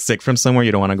you like get sick from somewhere,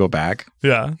 you don't want to go back?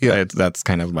 Yeah. Yeah. That's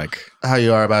kind of like... How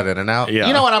you are about In-N-Out? Yeah.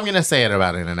 You know what I'm going to say it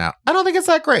about In-N-Out? I don't think it's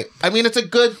that great. I mean, it's a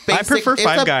good basic... I prefer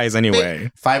Five Guys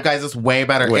anyway. Five Guys is way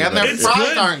better. Way and better. their It's fries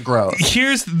good. aren't gross.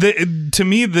 Here's to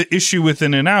me, the issue with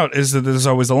In-N-Out is that there's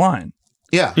always a line.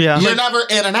 Yeah. Yeah. You're never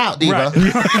in and out, Diva.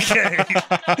 Okay.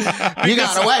 You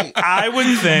gotta wait. I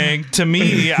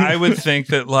would think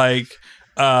that like,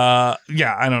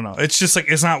 yeah, I don't know. It's just like,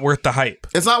 it's not worth the hype.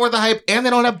 It's not worth the hype, and they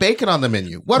don't have bacon on the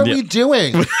menu. What are Yeah. we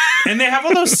doing? And they have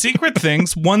all those secret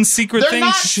things. One secret They're thing.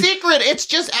 not secret. It's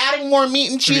just adding more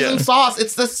meat and cheese Yeah. and sauce.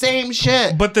 It's the same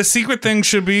shit. But the secret thing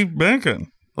should be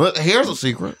bacon. Well, here's a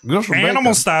secret. Get some Animal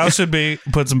bacon. style should be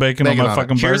put some bacon Bacon on my on it.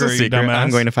 fucking Here's burger, a you secret. dumbass. I'm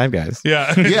going to Five Guys.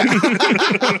 Yeah. Yeah.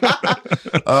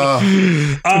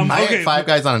 I okay. ate Five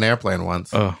Guys on an airplane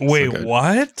once. Oh, Wait, so good.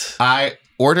 what? I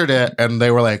ordered it, and they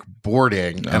were like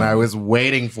boarding, and I was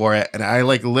waiting for it, and I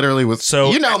like literally was.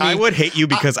 So, you know me. I would hate you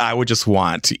because I would just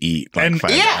want to eat like And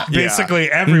Five yeah. Guys. Basically,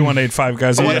 everyone ate Five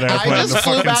Guys on that airplane. The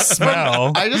fucking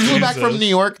smell. I just flew back from New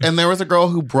York, and there was a girl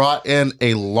who brought in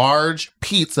a large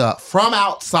pizza from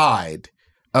outside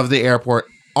of the airport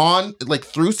on like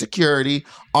through security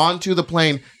onto the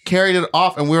plane, carried it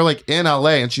off, and we were like in LA,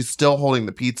 and she's still holding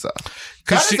the pizza.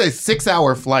 That she- is a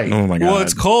 6-hour flight. Oh my god. Well,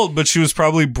 it's cold, but she was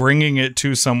probably bringing it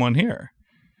to someone here.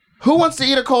 Who wants to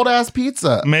eat a cold ass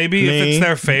pizza? Maybe if Me. it's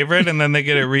their favorite and then they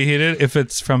get it reheated. If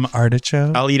it's from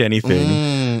Artichoke. I'll eat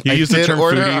anything. You I use the did term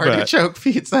order foodie, but artichoke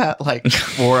pizza at like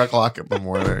 4 o'clock in the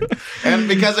morning, and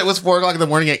because it was 4 o'clock in the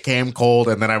morning, it came cold,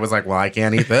 and then I was like, "Well, I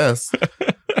can't eat this."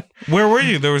 Where were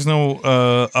you? There was no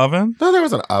oven? No, there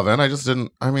was an oven. I just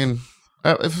didn't. I mean,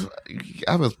 I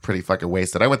was pretty fucking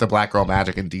wasted. I went to Black Girl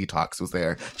Magic, and Detox was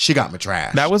there. She got my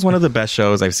trash. that was one of the best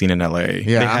shows I've seen in LA.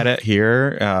 Yeah. They had it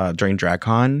here during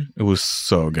DragCon. It was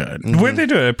so good. Where'd they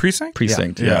do it? At Precinct?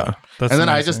 Precinct, yeah. That's and then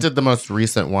I amazing. just did the most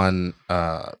recent one.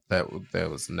 That there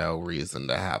was no reason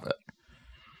to have it.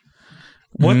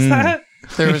 What's that?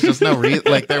 There was just no reason.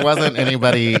 Like there wasn't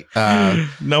anybody.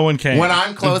 No one came. When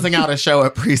I'm closing out a show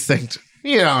at Precinct,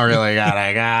 you don't really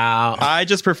gotta go. I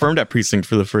just performed at Precinct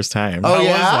for the first time. Oh, was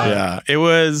yeah? that? Yeah. It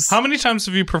was How many times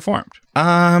have you performed?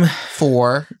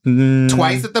 4. mm,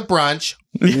 Twice at the brunch,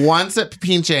 once at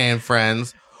Pinche and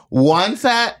Friends, once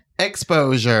at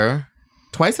Exposure.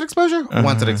 Twice at Exposure?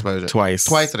 Once at Exposure. twice.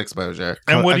 Twice at Exposure.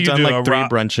 And what I've do you done do? like 3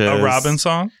 brunches. A Robin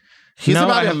song? He's No,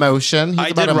 about I- emotion. He's I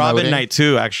about did Robin emoting. Night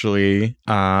too, actually.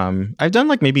 I've done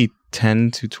like maybe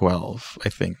 10 to 12, I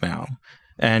think now.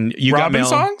 And you got Robin mail.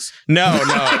 songs? No,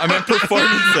 I meant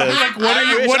performances. Like, what are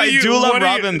you- I wish- what are I you- do love what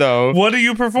are you- Robin though. What do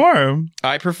you perform?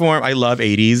 I perform. I love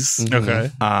 80s.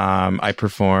 Okay. I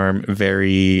perform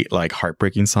very like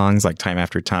heartbreaking songs like Time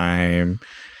After Time,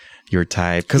 Your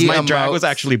Type. Because He my drag emotes. was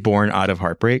actually born out of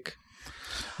heartbreak.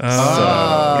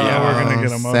 Yeah, we're gonna get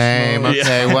emotional. Same.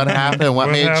 Okay, what happened? What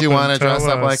made you want to Tell dress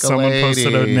up us. like a Someone lady?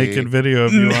 posted a naked video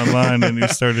of you online and you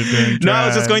started doing drag. No, I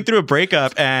was just going through a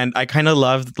breakup and I kind of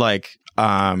loved like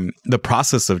the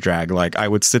process of drag. Like I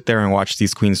would sit there and watch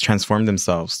these queens transform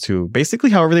themselves to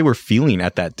basically however they were feeling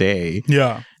at that day.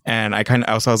 Yeah. And I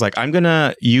was like, I'm going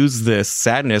to use this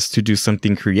sadness to do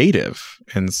something creative.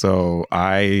 And so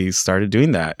I started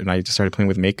doing that and I just started playing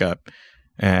with makeup.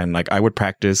 And like I would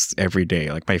practice every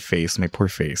day, like my face, my poor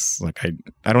face. Like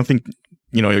I don't think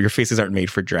your faces aren't made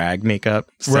for drag makeup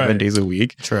 7 days a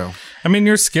week. True. I mean,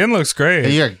 your skin looks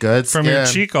great. You're good From your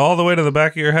cheek all the way to the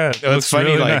back of your head. It looks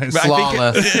funny, really like, nice.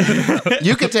 flawless.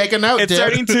 You could take a note. It's Dip.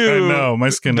 starting to I know, my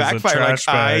skin is a backfire. trash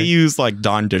Like, I bag. use like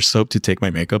Dawn dish soap to take my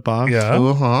makeup off. Yeah,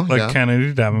 like yeah.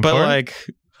 Kennedy Davenport. But like,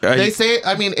 They say,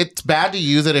 I mean, it's bad to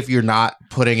use it if you're not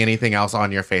putting anything else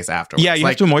on your face afterwards. yeah, you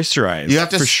like, have to moisturize. You have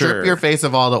to for strip sure. your face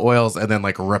of all the oils and then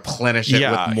like replenish it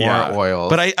with more oils.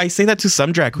 But I say that to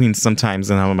some drag queens sometimes,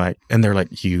 and I'm like, and they're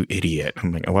like, "You idiot!"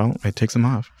 I'm like, "Well, I take some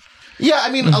off." yeah,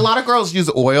 I mean, a lot of girls use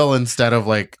oil instead of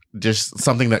like just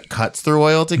something that cuts through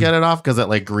oil to get it off because it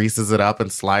like greases it up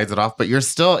and slides it off. But you're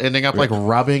still ending up like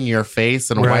rubbing your face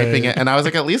and wiping it. And I was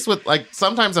like, at least with like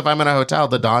sometimes if I'm in a hotel,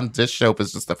 the Dawn dish soap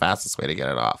is just the fastest way to get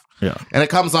it off. Yeah, and it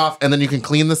comes off, and then you can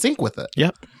clean the sink with it.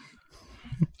 Yep.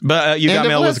 But You End Got of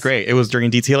Mail was list. great. It was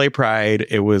during DTLA Pride.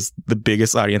 It was the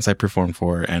biggest audience I performed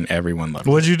for, and everyone loved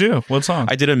it. What'd you do? What song?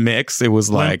 I did a mix. It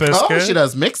was like, Limp Bizkit? Oh, she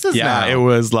does mixes now. it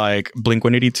was like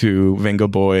Blink-182, Venga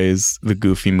Boys, The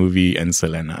Goofy Movie, and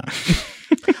Selena.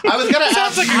 I was gonna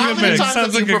ask like a how good many mix. times Sounds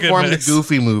have like you a good performed the mix.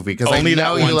 Goofy movie? Because I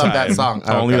know you love that song.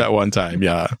 Oh, Only okay. that one time,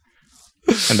 yeah.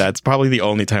 And that's probably the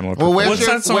only time I'll perform. Well, What's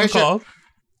that song called? You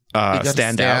gotta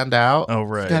Stand Out. out. Oh,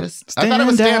 right. I thought it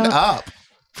was stand up.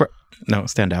 No,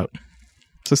 Stand Out.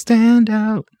 So stand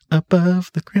out above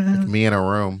the crowd. Me in a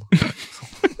room.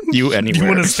 You anywhere. You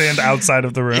want to stand outside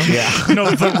of the room? Yeah.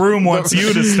 No, the room wants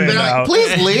you to stand They're like, out.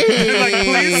 please leave. They're like,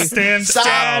 please stand Stop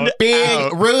out.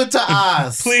 being rude to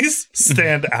us. Please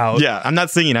stand out. Yeah, I'm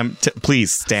not singing.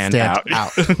 Please stand out.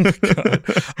 We're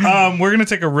going to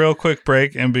take a real quick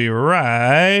break and be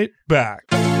right back.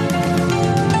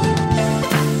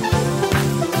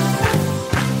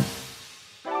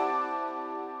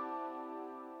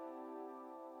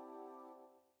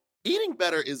 Eating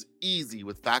better is easy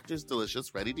with Factor's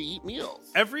delicious ready-to-eat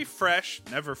meals. Every fresh,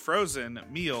 never frozen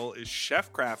meal is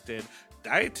chef crafted,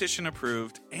 dietitian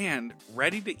approved, and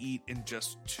ready to eat in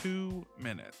just 2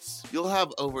 minutes. You'll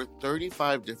have over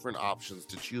 35 different options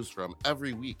to choose from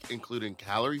every week, including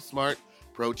Calorie Smart,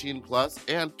 Protein Plus,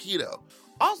 and Keto.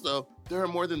 Also, there are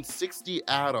more than 60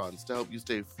 add-ons to help you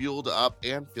stay fueled up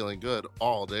and feeling good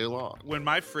all day long. When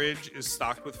my fridge is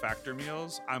stocked with Factor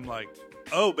meals, I'm like,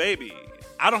 oh baby,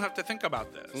 I don't have to think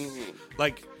about this. Mhm.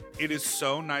 Like, it is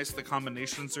so nice. The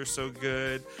combinations are so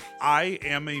good. I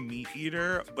am a meat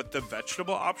eater, but the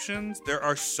vegetable options, there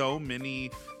are so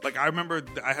many. Like, I remember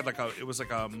I had it was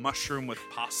like a mushroom with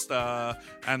pasta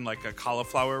and like a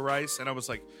cauliflower rice. And I was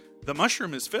like, the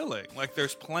mushroom is filling. Like,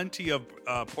 there's plenty of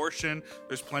portion,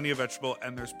 there's plenty of vegetable,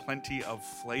 and there's plenty of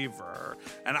flavor.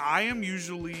 And I am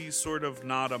usually sort of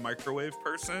not a microwave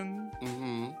person.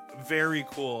 Mm-hmm. Very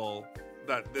cool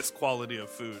that this quality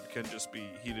of food can just be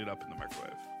heated up in the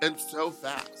microwave. And so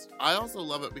fast. I also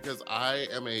love it because I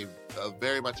am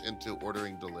very much into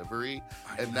ordering delivery.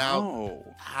 And now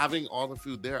having all the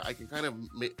food there, I can kind of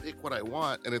pick what I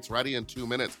want and it's ready in 2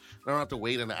 minutes. I don't have to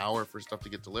wait an hour for stuff to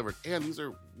get delivered. And these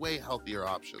are way healthier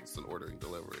options than ordering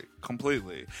delivery.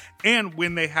 Completely. And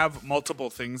when they have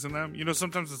multiple things in them,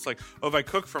 sometimes it's like, oh, if I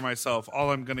cook for myself, all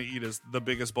I'm going to eat is the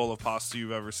biggest bowl of pasta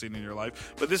you've ever seen in your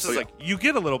life. But this is like, you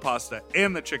get a little pasta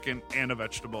and the chicken and a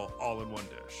vegetable all in one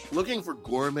dish. Looking for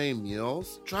gourmet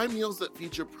meals? Try meals that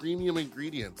feature premium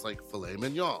ingredients like filet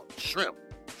mignon, shrimp,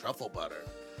 truffle butter,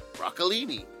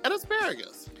 broccolini, and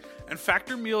asparagus. And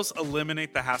Factor meals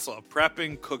eliminate the hassle of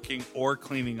prepping, cooking, or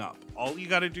cleaning up. All you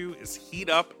got to do is heat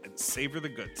up and savor the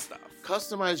good stuff.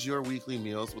 Customize your weekly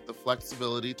meals with the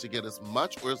flexibility to get as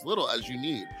much or as little as you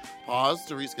need. Pause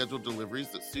to reschedule deliveries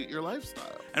that suit your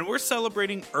lifestyle. And we're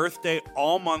celebrating Earth Day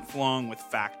all month long with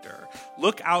Factor.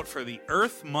 Look out for the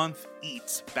Earth Month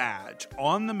Eats badge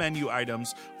on the menu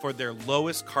items for their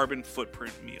lowest carbon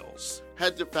footprint meals.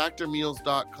 Head to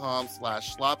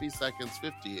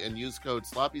factormeals.com/sloppyseconds50 and use code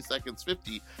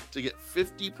sloppyseconds50 to get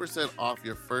 50% off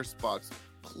your first box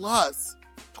plus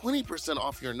 20%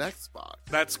 off your next box.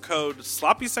 That's code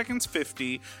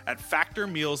sloppyseconds50 at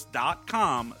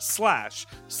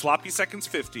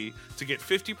factormeals.com/sloppyseconds50 to get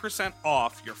 50%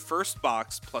 off your first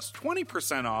box plus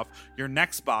 20% off your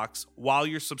next box while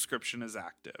your subscription is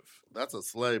active. That's a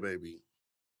slay, baby.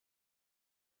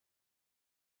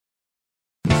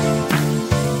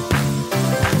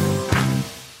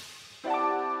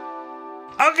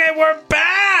 Okay, we're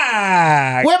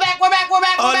back. We're back.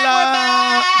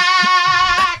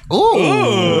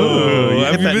 Ooh.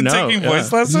 Have you that been note, taking yeah.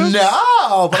 voice lessons?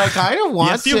 No, but I kind of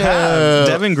want Yes, to. you have.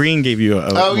 Devin Green gave you a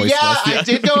voice yeah, lesson. I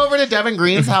did go over to Devin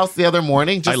Green's house the other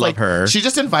morning. Just I love her. She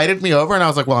just invited me over, and I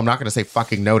was like, well, I'm not going to say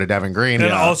fucking no to Devin Green.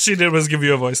 And all she did was give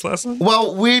you a voice lesson?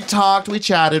 Well, we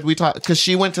chatted, because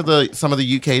she went to some of the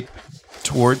UK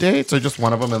tour dates or just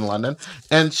one of them in London.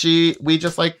 And we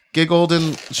just like giggled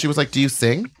and she was like, "Do you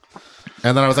sing?"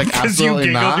 And then I was like, "Absolutely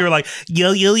you not." You were like,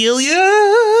 yo.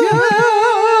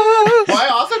 Well, I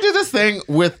also do this thing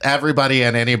with everybody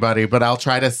and anybody, but I'll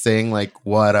try to sing like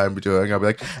what I'm doing. I'll be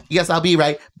like, "Yes, I'll be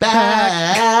right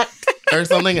back," or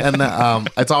something, and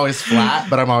it's always flat.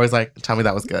 But I'm always like, "Tell me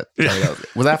that was good. Tell me that was good.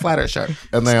 Was that flat or sharp?"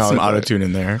 And they always Some auto tune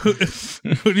in there. Who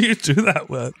do you do that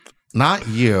with? Not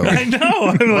you. I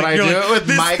know. But I do it with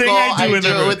Michael. I do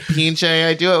it with Pinche.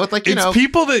 I do it with it's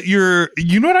people that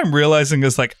you know what I'm realizing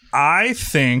is like, I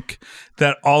think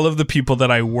that all of the people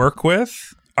that I work with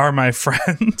are my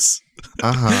friends.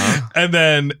 And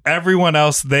then everyone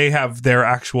else, they have their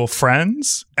actual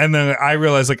friends. And then I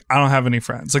realize like I don't have any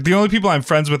friends. Like the only people I'm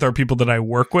friends with are people that I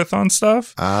work with on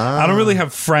stuff. I don't really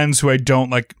have friends who I don't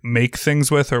like make things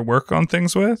with or work on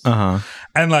things with.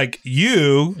 And like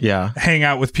you hang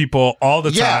out with people all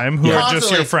the time who are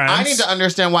just your friends. I need to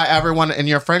understand why everyone in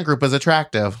your friend group is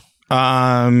attractive.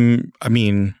 I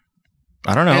mean,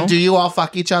 I don't know. And do you all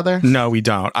fuck each other? No, we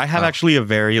don't. I have actually a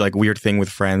very like weird thing with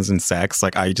friends and sex.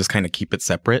 Like I just kind of keep it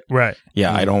separate. Right.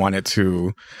 Yeah, I don't want it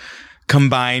to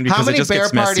combine because it just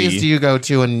gets messy. How many bear parties do you go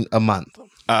to in a month?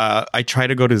 I try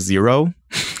to go to 0.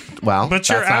 Well, but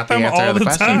you're that's at not them the answer all to the the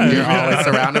question. time. You're always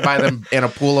surrounded by them in a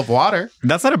pool of water.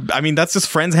 That's not a. I mean, that's just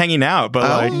friends hanging out. But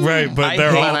like, right? But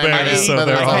they're all bears, so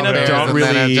they're all bears. Don't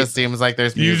really. Then it just seems like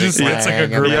there's music. It's like a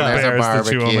group of bears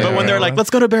that you only. But when they're like,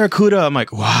 "Let's go to Barracuda," I'm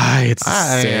like, "Why? It's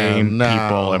the same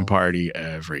people and party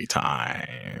every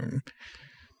time."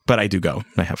 But I do go.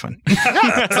 I have fun.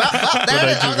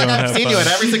 I've seen you at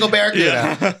every single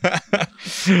Barracuda.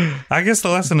 I guess the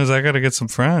lesson is I got to get some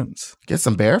friends. Get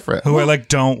some bear friends. Who I like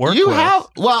don't work with. You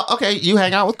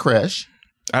hang out with Krish.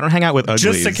 I don't hang out with uglies.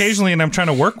 Just occasionally, and I'm trying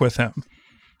to work with him.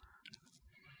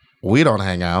 We don't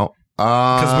hang out.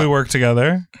 Because we work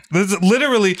together. This is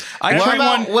literally, what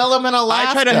about Willem and Alaska?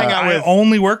 I try to hang out with. I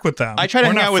only work with them. I try to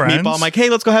hang out with Meatball. I'm like, "Hey,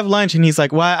 let's go have lunch," and he's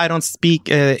like, "Why? I don't speak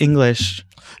English."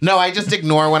 No, I just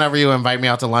ignore whenever you invite me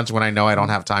out to lunch when I know I don't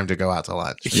have time to go out to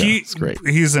lunch. It's great.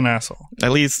 He's an asshole.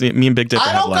 At least me and Big Dipper I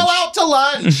have don't lunch. go out to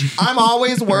lunch. I'm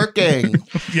always working.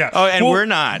 Yeah. Oh, and we're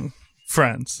not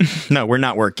friends. No, we're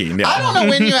not working. Yeah. I don't know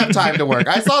when you have time to work.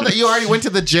 I saw that you already went to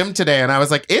the gym today, and I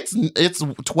was like, it's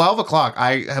 12 o'clock.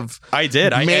 I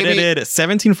did. I edited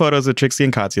 17 photos of Trixie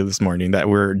and Katya this morning that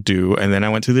were due, and then I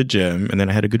went to the gym, and then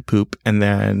I had a good poop, and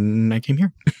then I came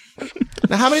here.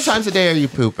 Now, how many times a day are you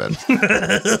pooping?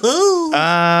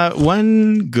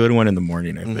 One good one in the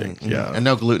morning, I think. Yeah. And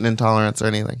no gluten intolerance or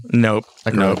anything? Nope. I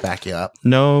can really back you up.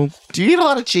 No. Do you eat a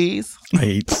lot of cheese? I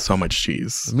eat so much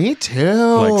cheese. Me too.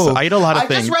 So I eat a lot of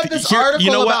things. I just read this article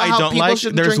you know what about I how don't people like?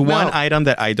 shouldn't There's drink one milk. item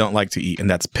that I don't like to eat, and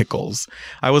that's pickles.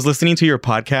 I was listening to your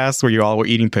podcast where you all were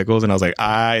eating pickles, and I was like,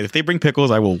 if they bring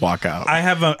pickles, I will walk out. I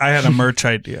had a merch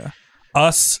idea.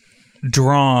 Us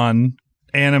drawn,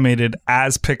 animated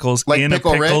as pickles Like in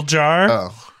Pickle a pickle Rick? jar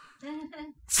Oh,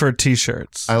 for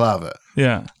t-shirts. I love it.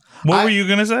 Yeah. What were you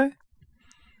going to say?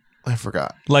 I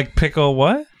forgot. Like pickle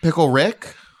what? Pickle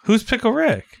Rick Who's Pickle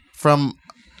Rick? from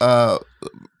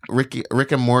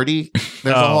Rick and Morty.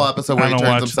 There's a whole episode where I he don't turns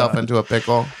watch himself that. into a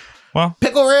pickle. Well,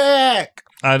 Pickle Rick!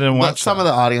 I didn't But watch some that. of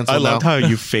the audience I will loved know. how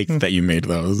you faked that you made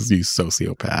those, you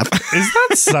sociopath. Is that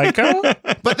psycho?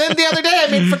 But then the other day I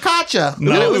made focaccia.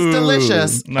 No. And it was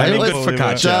delicious. I I It make was good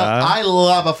focaccia. I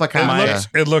love a focaccia.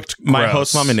 It looked My gross.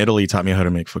 host mom in Italy taught me how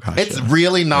to make focaccia. It's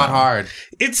really not hard.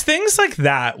 It's things like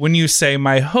that when you say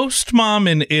my host mom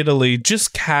in Italy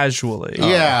just casually.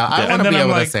 Yeah, I want And to then be I'm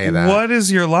able like, to say that. what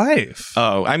is your life?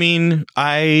 Oh, I mean,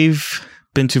 I've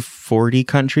been to 40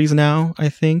 countries now, I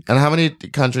think. And how many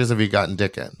countries have you gotten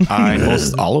dick in?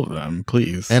 Most all of them,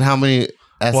 please. And how many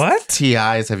What?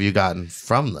 STIs have you gotten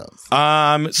from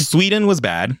those? Sweden was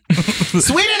bad.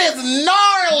 Sweden is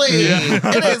gnarly.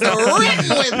 It is written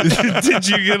with. Did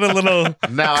you get a little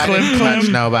No, I didn't touch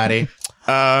nobody.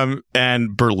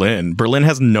 And Berlin. Berlin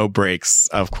has no breaks.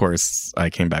 Of course, I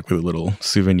came back with a little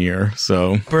souvenir.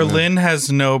 So Berlin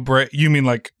has no break? You mean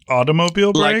like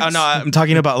automobile brakes? like, no, I'm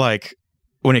talking about like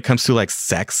when it comes to like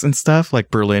sex and stuff.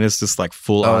 Like Berlin is just like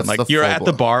full on. it's Like the you're full at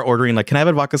the blown. bar ordering like, can I have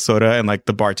a vodka soda? And like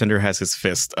the bartender has his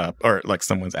fist up, or like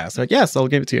someone's ass. Like, yes, I'll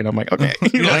give it to you. And I'm like, okay.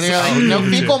 And you're like, no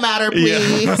fecal matter,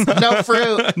 please. No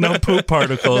fruit. No poop No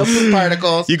particles. poop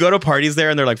particles. You go to parties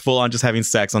there and they're like full on just having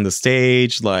sex on the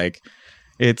stage. Like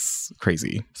it's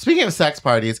crazy. Speaking of sex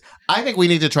parties, I think we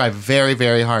need to try very,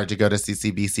 very hard to go to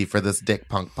CCBC for this dick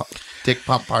pump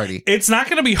party. It's not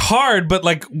going to be hard, but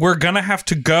like we're going to have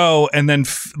to go and then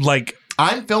like.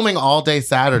 I'm filming all day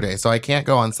Saturday, so I can't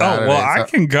go on Saturday. I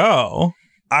can go.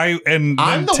 I'm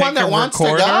then the take one that a wants to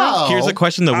recorder? go. Here's a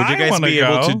question though: would you I guys wanna be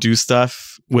able go. to do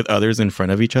stuff with others in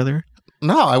front of each other?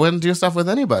 No, I wouldn't do stuff with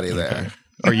anybody there.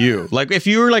 Or you? Like, if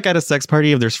you were like at a sex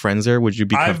party, if there's friends there, would you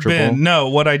be comfortable? No,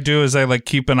 what I do is I like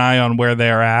keep an eye on where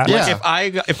they're at. Yeah.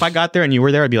 Like if I got there and you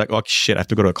were there, I'd be like, oh shit, I have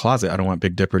to go to a closet. I don't want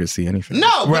Big Dipper to see anything.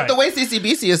 No, but Right. the way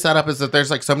CCBC is set up is that there's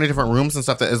like so many different rooms and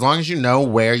stuff that as long as you know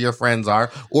where your friends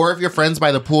are, or if your friends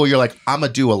by the pool, you're like, I'm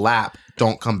gonna do a lap.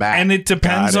 Don't come back. And it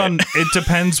depends Got it. on it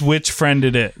depends which friend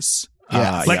it is.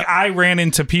 Yeah. Like I ran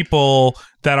into people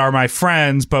that are my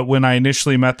friends, but when I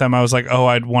initially met them, I was like, "Oh,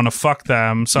 I'd want to fuck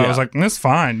them." So I was like, "It's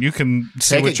fine. You can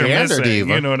see Take what a you're gander, missing."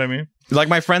 diva. You know what I mean? Like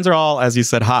my friends are all, as you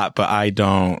said, hot, but I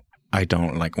don't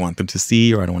like want them to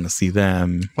see, or I don't want to see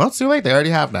them. well, it's too late. They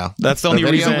already have now. That's the only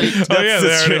video reason. leaked. Oh, yeah, they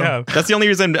that's already true. have. That's the only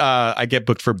reason I get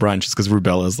booked for brunch is because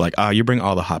Rubella's like, you bring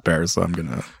all the hot bears, so I'm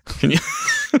gonna. Can you?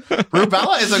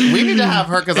 Rubella is we need to have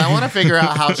her because I want to figure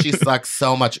out how she sucks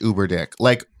so much Uber dick.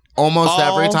 Like almost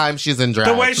every time she's in drag.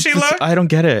 The way she looked. I don't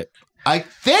get it. I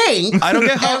think I don't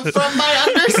get how. and from my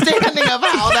understanding of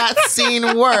how that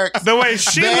scene works, The way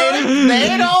she looked.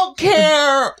 they don't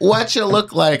care what you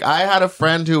look like. I had a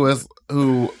friend who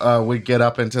would get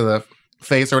up into the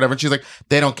face or whatever. And she's like,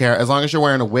 they don't care as long as you're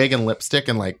wearing a wig and lipstick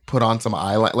and like put on some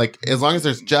eyeliner. Like as long as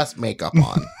there's just makeup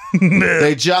on,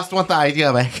 they just want the idea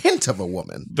of a hint of a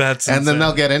woman. That's and then insane.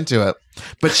 they'll get into it.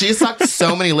 But she sucked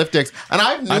so many lip dicks, and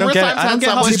I've I don't numerous get it. times I don't had get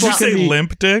how someone Did you people tell- say can be-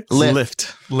 limp dick?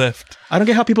 Lift. I don't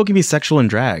get how people can be sexual in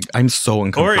drag. I'm so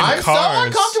uncomfortable. Or in I'm so cars.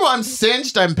 uncomfortable. I'm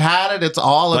cinched. I'm padded. It's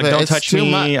all of Like, it. don't It's touch too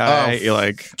me. much. I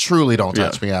like. Truly don't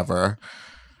touch me ever.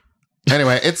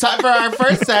 Anyway, it's time for our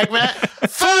first segment,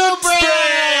 Food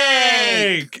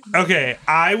Break! Okay,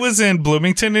 I was in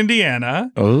Bloomington, Indiana,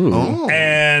 Oh.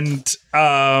 and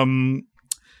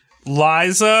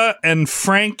Liza and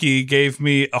Frankie gave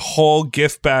me a whole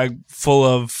gift bag full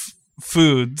of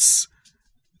foods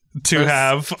to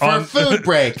have For on Food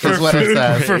Break for is what it food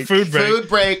says. break. For Food Break. Food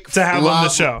Break. to have on the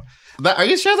Love- show. Are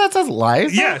you sure that says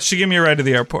Liza? Yeah, she gave me a ride to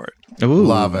the airport. Ooh.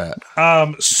 Love it.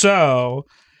 So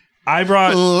I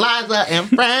brought. Liza and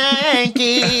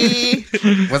Frankie.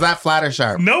 Was that flat or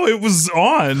sharp? No, it was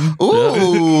on.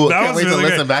 Ooh. That Can't was wait really to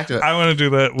listen good. back to it. I want to do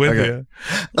that with Okay. you.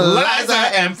 Liza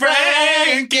and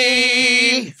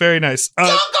Frankie. Very nice.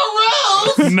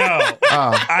 Dunkaroos. No,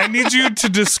 Oh. I need you to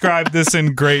describe this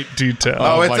in great detail.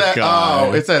 Oh, my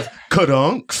God. it says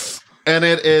Kadunks. And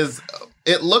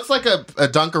it looks like a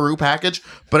Dunkaroo package,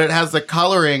 but it has the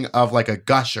coloring of like a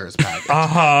Gushers package. The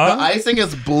icing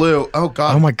is blue. Oh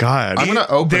God. Oh my god. I'm gonna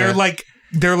open it.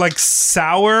 They're like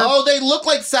sour. Oh, they look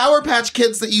like Sour Patch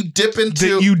Kids that you dip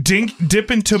into. That you dip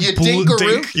into You blue.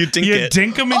 dinkaroo? You dink you it.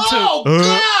 dink them into Oh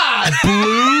God!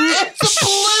 blue. It's a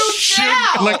blue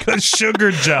gel. Like a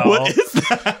sugar gel. What is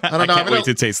that? I don't know. Can't wait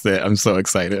to taste it. I'm so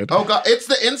excited. Oh God! It's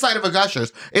the inside of a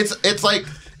Gushers. It's like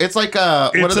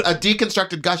a It's a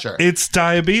deconstructed Gusher. It's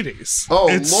diabetes. Oh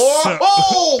It's Lord! so-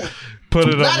 Oh, put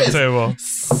it that on the is table.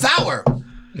 sour.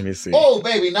 Let me see. Oh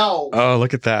baby, no. Oh,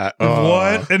 look at that. Oh.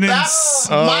 What? And That's it's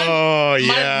my Oh, my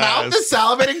yes. mouth is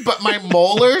salivating, but my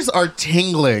molars are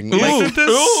tingling. Like, isn't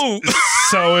this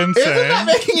so isn't that insane?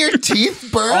 making your teeth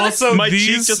burn? Also, My cheek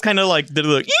these just kind of like did a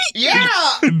look. yeah.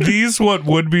 these what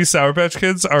would be Sour Patch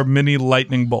Kids are mini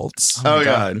lightning bolts. Oh yeah.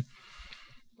 God.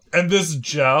 And this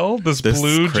gel, this This is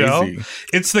blue gel, crazy.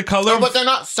 it's the color. Oh, but they're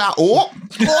not sour. Oh.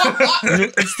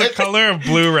 It's the color of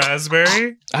blue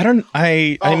raspberry. I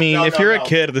mean, no, if no, you're no. a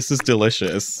kid, this is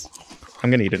delicious.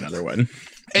 I'm gonna eat another one.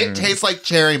 It tastes like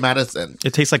cherry medicine.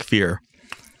 It tastes like fear.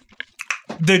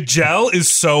 The gel is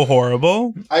so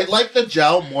horrible. I like the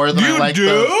gel more than I You like do?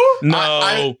 the.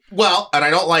 No. Well, and I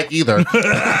don't like either.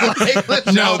 I like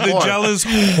the No, gel the more. gel is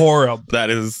horrible. That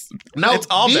is. No, It's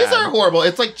all these bad. are horrible.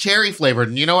 It's like cherry flavored.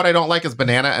 And you know what I don't like is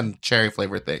banana and cherry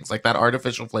flavored things. Like that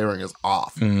artificial flavoring is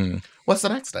off. What's the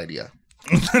next idea?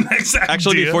 Next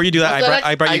Actually, idea. before you do that, What's the next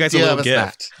I brought you guys a idea little of a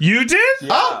snack? gift. You did?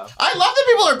 Oh, I love that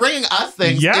people are bringing us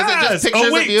things. Yes. Is it just pictures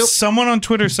Oh wait, of you? someone on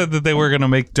Twitter said that they were going to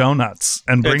make donuts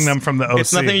and bring It's- them from the OC.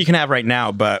 It's nothing you can have right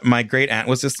now, but my great aunt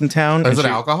was just in town. Is and it she-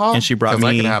 alcohol? And she brought 'Cause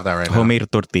I me can have that right now.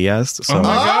 homemade tortillas. So Oh my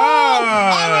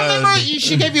I remember God.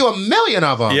 she gave you 1,000,000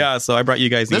 of them. yeah, so I brought you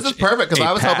guys. This each is perfect because a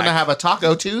I was hoping to pack. have a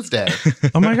Taco Tuesday.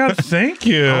 Oh my God, thank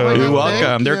you. my God. You're Thank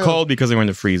welcome. They're you. cold because they were in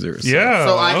the freezers. Yeah.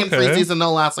 So I can okay. freeze these and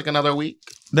they'll last like another week.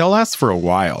 They'll last for a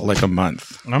while, like a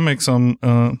month. I'll make some.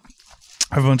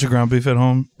 I have a bunch of ground beef at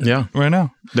home Yeah. right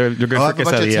now. They're good I'll for have a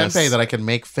bunch of quesadillas. tempeh that I can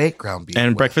make fake ground beef And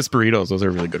with. breakfast burritos. Those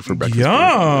are really good for breakfast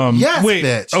burritos. Yum. Yes, Wait.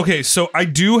 bitch. Okay, so I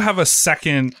do have a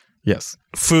second Yes.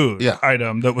 food Yeah.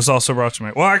 item that was also brought to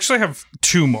me. Well, I actually have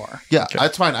two more. Yeah,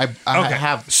 that's fine. I Okay.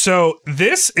 have. So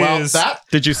this Well, is that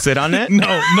Did you sit on it?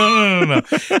 no.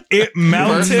 It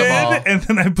melted all- and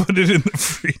then I put it in the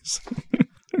freezer.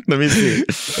 Let me see.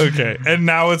 Okay, and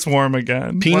now it's warm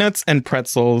again. Peanuts and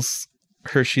pretzels,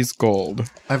 Hershey's Gold.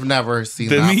 I've never seen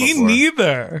that Me before.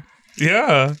 neither.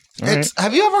 Yeah. It's,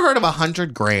 have you ever heard of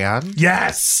 100 grand?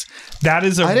 Yes, that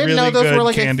is a I didn't really know those good were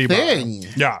like candy a bar. thing.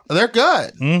 Yeah. They're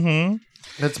good.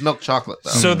 Mm-hmm. It's milk chocolate though.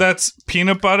 So that's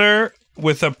peanut butter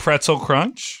with a pretzel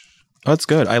crunch. Oh, that's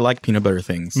good. I like peanut butter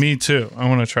things. Me too. I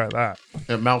want to try that.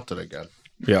 it melted again.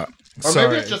 Yeah. Or Sorry.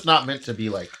 maybe it's just not meant to be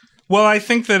like. Well, I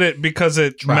think that because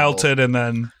it Travel. melted and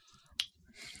then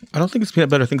I don't think it's peanut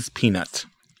butter. I think it's peanut.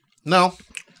 No.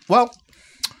 Well,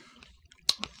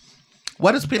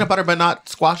 what is peanut butter but not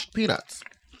squashed peanuts?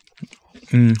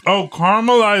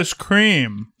 caramelized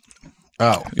cream,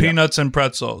 Oh, peanuts and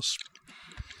pretzels.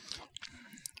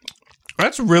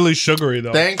 That's really sugary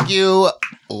though. thank you,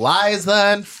 Liza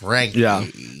and Frankie. Yeah.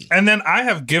 And then I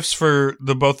have gifts for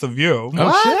the both of you,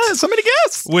 Oh, shit. So many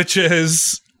guests. which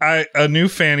is a new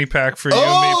fanny pack for you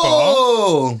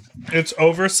Oh, and me, Paul. It's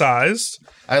oversized.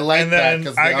 I like And that then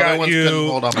because the I other got ones couldn't you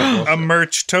hold on my a bullshit.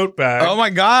 merch tote bag Oh my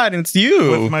God. It's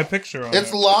you. with my picture on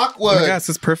It's it. Lockwood. Oh my gosh,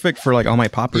 it's perfect for like all my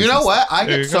poppers. You know what? I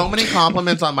There get you so go. many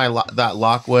compliments on my that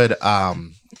Lockwood,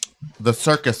 the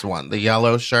circus one, the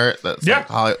yellow shirt. That's Yeah.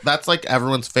 like that's like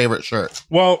everyone's favorite shirt.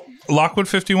 Well, Lockwood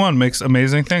 51 makes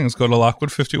amazing things. Go to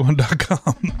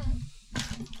lockwood51.com.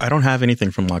 I don't have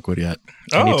anything from Lockwood yet.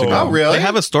 I need to Oh. go. Oh, really? They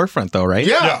have a storefront though, right?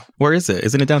 Yeah. Where is it?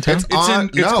 Isn't it downtown? It's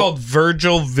It's no. called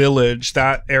Virgil Village,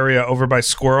 that area over by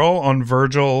Squirrel on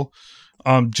Virgil,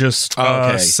 just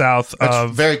okay. south It's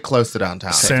of very close to downtown.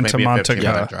 It's Santa maybe a Monica.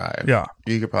 15-minute drive. Yeah.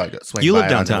 You could probably go swing. You by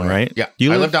live it on downtown, the way. right? Yeah, You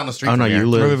I live live down the street. Oh no, from you here.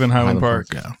 live, I live in Highland Park.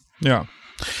 Yeah. Yeah.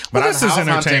 But Well, this I'm is house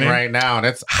hunting entertaining. right now, and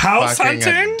it's House fucking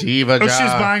hunting? a diva Oh, job.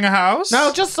 she's buying a house?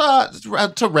 No, just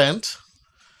to rent.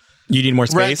 You need more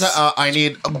Rent. space. I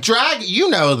need drag. You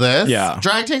know this. Yeah.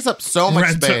 Drag takes up so much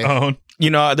Rent space. to own. You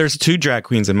know, there's 2 drag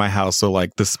queens in my house, so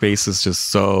like the space is just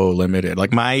so limited.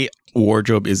 Like my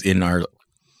wardrobe is in our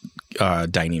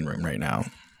dining room right now.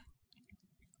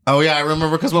 Oh yeah, I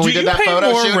remember because when we Do did you that pay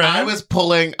photo more shoot, rent? I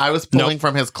was pulling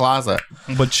from his closet,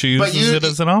 But she uses you- it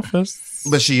as an office.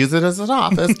 but she used it as an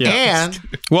office, Yeah. and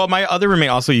Well, my other roommate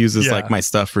also uses Yeah. like my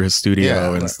stuff for his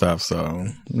studio Yeah. and stuff. So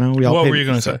no, we all What pay were you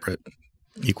gonna say? separate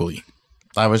equally.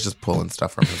 I was just pulling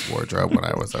stuff from his wardrobe when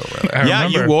I was over there. I Yeah,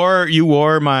 remember. you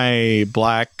wore my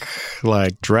black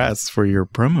like dress for your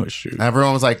promo shoot.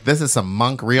 Everyone was like, "This is some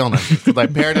monk realness." Because I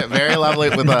paired it very lovely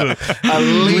with a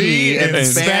Lee in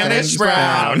Spanish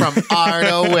Brown from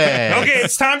Ardo Way. Okay,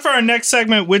 it's time for our next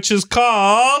segment, which is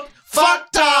called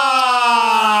Fuck Talk!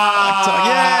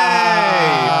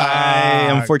 I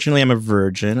unfortunately am a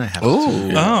virgin. I have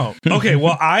Ooh. to. Oh, okay.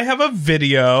 Well, I have a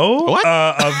video What?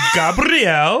 of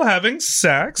Gabrielle having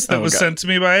sex that Oh, was God. sent to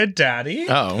me by a daddy.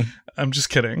 Oh. I'm just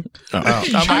kidding. Oh. I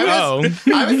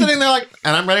was sitting there like,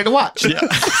 and I'm ready to watch.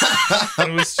 I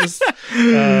was just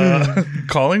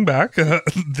calling back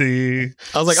the.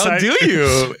 I was like, oh, site- do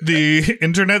you? The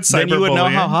internet cyberbullying. Then you would know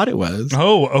how hot it was.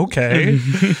 Oh, okay.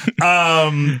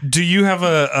 Do you have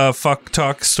a fuck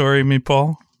talk story,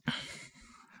 Meatball?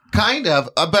 Kind of,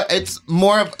 but it's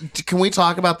more of. Can we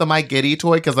talk about the My Giddy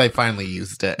toy? Because I finally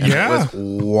used it, and Yeah. it was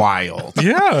wild.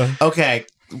 Yeah. Okay,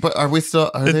 but are they still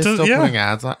does- yeah. putting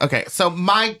ads on? Okay, so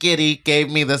My Giddy gave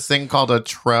me this thing called a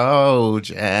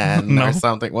Trojan No. or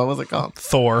something. What was it called?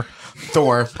 Thor.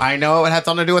 Thor. I know it had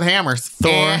something to do with hammers.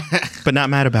 Thor. But not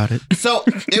mad about it. So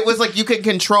it was like you can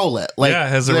control it. Like Yeah, it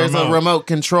has a there's remote. a remote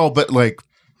control, but like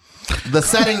the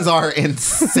settings are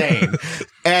insane.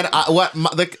 And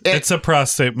It's a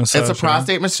prostate massager. it's a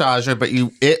prostate massager, but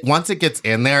once it gets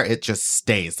in there, it just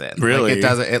stays in. Really? Like it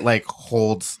doesn't. It like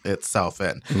holds itself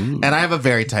in. And I have a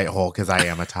very tight hole because I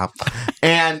am a top.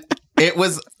 And it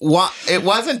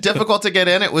wasn't difficult to get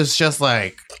in. It was just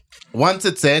like once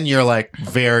it's in, you're like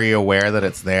very aware that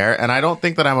it's there. And I don't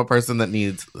think that I'm a person that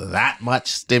needs that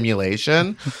much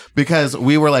stimulation because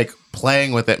we were like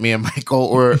playing with it. Me and Michael,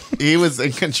 or he was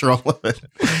in control of it,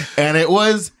 and it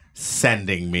was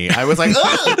sending me. I was like, oh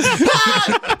my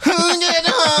god,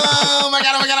 oh my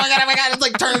god, oh my god, oh my god. It's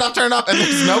like turn it up. And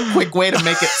there's no quick way to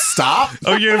make it stop.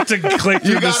 Oh, you have to click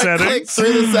through You the gotta click settings.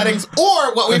 through the settings.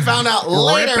 Or what we found out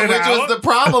later, it which out. was the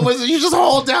problem, was you just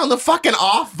hold down the fucking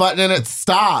off button and it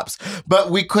stops.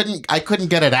 But I couldn't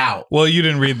get it out. Well, you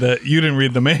didn't read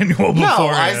the manual before. No,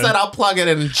 I said I'll plug it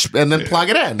in and then plug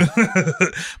it in.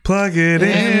 plug it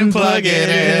in, plug it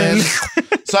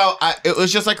in. So it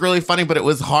was just like really funny, but it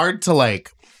was hard to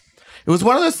like. It was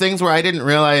one of those things where I didn't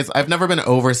realize I've never been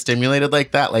overstimulated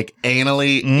like that, like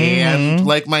anally and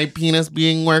like my penis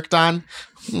being worked on.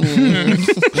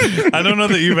 I don't know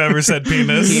that you've ever said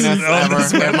penis. Penis ever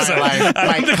this in my website. life.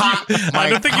 I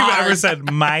don't think you've ever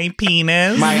said my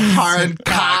penis. My hard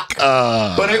cock.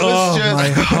 But it was just my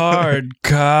hard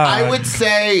cock. I would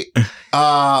say,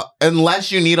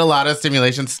 unless you need a lot of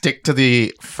stimulation, stick to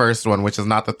the first one, which is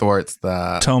not the Thor, it's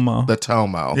the Tomo. The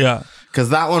Tomo. Yeah.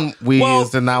 Because that one we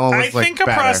used, and that one was I think a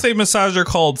better. prostate massager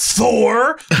called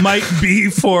Thor might be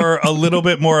for a little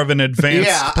bit more of an advanced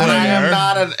player. And I am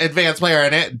not an advanced player,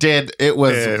 and it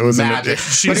was magic.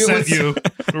 She sent you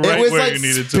right it was where like you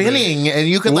needed spinning, to be. and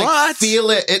you could like feel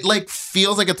it. It like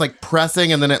feels like it's like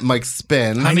pressing, and then it like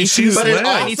spins. I need to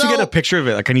get a picture of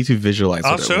it. Like I need to visualize.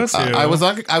 I'll show it to you. I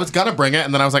was gonna bring it,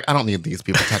 and then I was like, I don't need these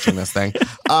people touching this thing.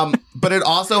 But it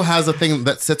also has a thing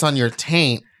that sits on your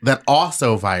taint that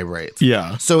also vibrates.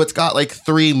 Yeah. So it's got like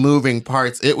 3 moving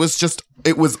parts. It was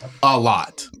a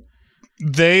lot.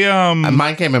 They And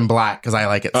mine came in black because I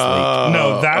like it sleek.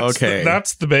 no, that's okay.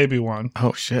 that's the baby one.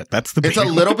 Oh shit, that's the. It's a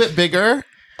little bit bigger.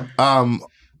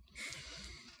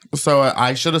 So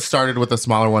I should have started with a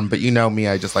smaller one, but you know me,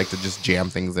 I just like to just jam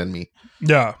things in me.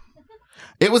 Yeah.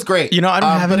 It was great. You know, I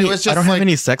don't have any. It was just I don't have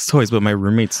any sex toys, but my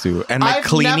roommates do. And like I've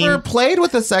cleaning. never played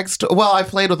with a sex toy. Well, I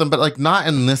played with them, but like not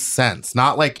in this sense.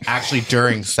 Not like actually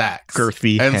during sex.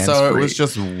 Girthy, and so it hands-free. was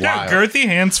just wild. Yeah, girthy,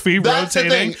 hands-free, That's the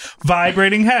rotating, thing.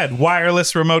 vibrating head,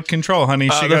 wireless remote control, honey.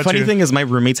 She The got funny you. thing is, my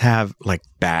roommates have like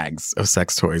bags of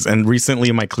sex toys, and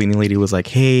recently my cleaning lady was like,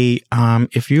 "Hey,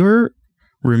 if your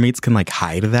roommates can like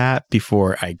hide that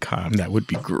before I come, that would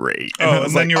be great." Oh, I and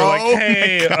was then you were like, oh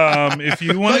hey, if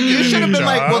you want But to you get a should have new been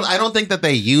like, job- well, I don't think that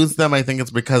they use them. I think it's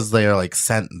because they're like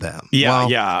sent them. Yeah, Well,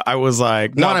 yeah. I was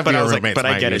like, one no, of but I your was like, roommates but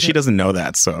I might get it. use She it. doesn't know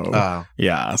that, so Oh.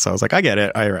 yeah. So I was like, I get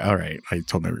it. All right. I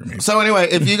told my roommates. So anyway,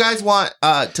 if you guys want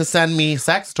to send me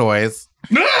sex toys,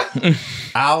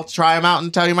 I'll try them out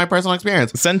and tell you my personal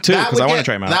experience. Send 2 That because I would want to get-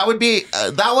 try them out. That would be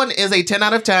that one is a 10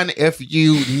 out of 10 if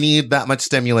you need that much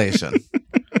stimulation.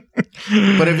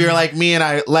 But if you're like me and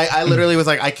I literally was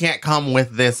like, I can't come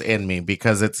with this in me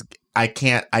because I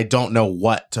don't know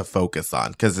what to focus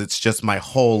on because it's just my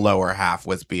whole lower half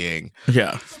was being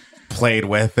Yeah. played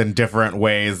with in different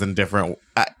ways and different.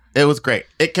 It was great.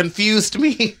 It confused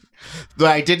me that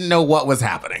I didn't know what was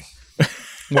happening,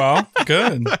 well,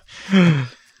 good.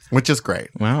 which is great.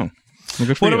 Wow. Well,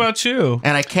 good for What you. about you?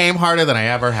 And I came harder than I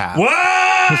ever have.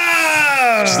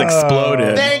 Wow! Just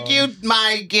exploded. Thank you,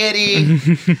 my giddy.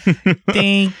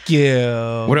 Thank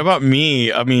you. What about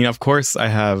me? I mean, of course, I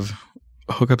have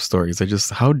hookup stories.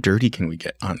 How dirty can we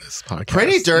get on this podcast?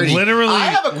 Pretty dirty. Literally, I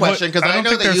have a question because I I don't know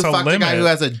think that you there's a fucked a guy limit. who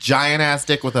has a giant ass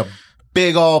dick with a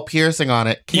big old piercing on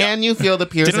it. Can you feel the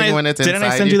piercing when it's inside? Didn't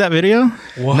I send you that video?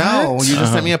 What? No, you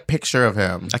just sent me a picture of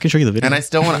him. I can show you the video. And I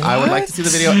still want. I would like to see the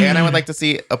video, and I would like to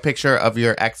see a picture of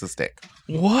your ex's dick.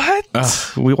 What?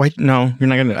 No, you're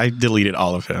not gonna. I deleted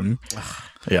all of him.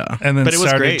 Yeah, And then but it was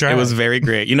started great. drag. It was very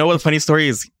great. You know what? The funny story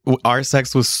is, our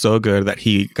sex was so good that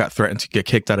he got threatened to get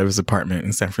kicked out of his apartment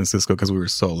in San Francisco because we were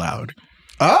so loud.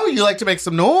 Oh, you like to make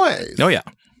some noise? Oh yeah,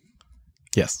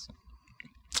 yes.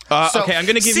 So- okay, I'm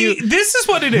gonna give you. This is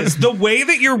what it is. The way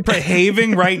that you're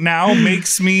behaving right now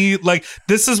makes me like.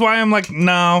 This is why I'm like,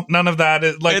 no, none of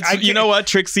that. Like, You know what,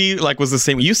 Trixie? Like, was the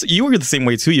same. You were the same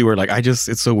way too. You were like,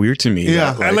 it's so weird to me.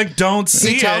 Yeah. that, I don't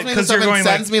see He tells it me because this you're stuff going and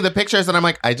like, sends me the pictures, and I'm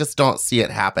like, I just don't see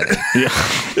it happening.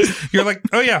 you're like,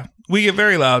 oh yeah, we get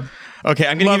very loud. Okay,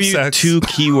 I'm gonna Love give you sex. 2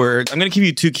 keywords. I'm gonna give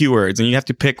you 2 keywords, and you have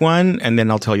to pick one, and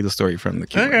then I'll tell you the story from the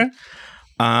keyword.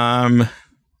 Okay.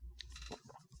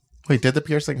 Wait, did the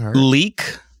piercing hurt?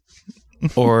 Leak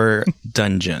or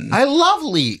dungeon? I love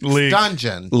leaks. Leak.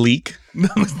 Dungeon. Leak?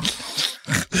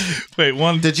 Wait,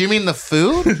 one, Did you mean the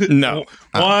food? No.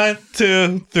 1,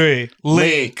 2, 3.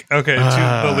 Leak. Okay,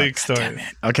 the leak story. Damn it.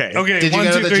 Okay. Okay, Did you 1,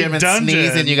 go 2, to the 3, gym and dungeon.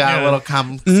 sneeze and you got Yeah. a little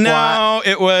cum squat? No,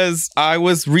 I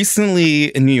was recently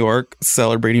in New York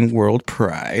celebrating World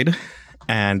Pride,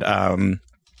 and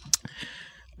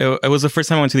it was the first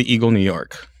time I went to the Eagle, New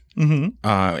York. Mm-hmm.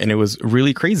 And it was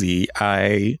really crazy.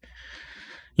 I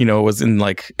was in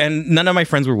like, and none of my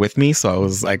friends were with me, so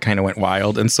I kind of went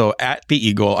wild. And so at the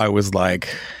Eagle, I was like,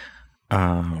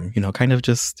 kind of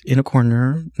just in a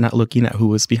corner, not looking at who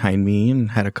was behind me,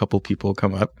 and had a couple people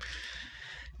come up.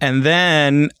 And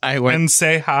then I went And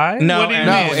say hi? No, What do you and-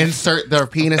 mean? No, insert their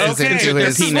penises Okay, into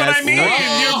this his is what I mean.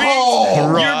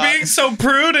 Oh. You're being so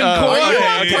prude and Are you coy.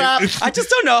 on crap? I just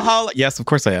don't know how. Yes, of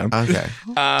course I am. Okay.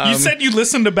 You said you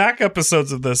listened to back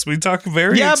episodes of this. We talk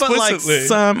very explicitly.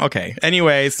 But like okay.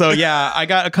 Anyway, so yeah, I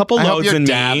got a couple I hope loads your in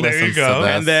dad me. There you listens go. to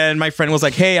this. And then my friend was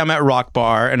like, "Hey, I'm at Rock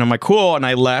Bar," and I'm like, "Cool." And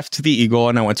I left the Eagle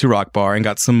and I went to Rock Bar and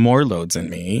got some more loads in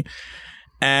me.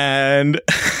 And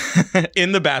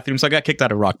in the bathroom, so I got kicked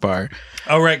out of Rock Bar.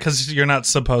 Oh, right, because you're not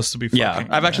supposed to be fucking. Yeah,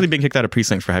 I've actually been kicked out of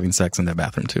Precinct for having sex in that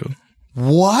bathroom too,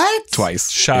 What?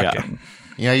 twice. Shocking.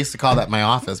 Yeah, I used to call that my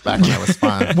office back when I was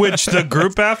fun. Which, the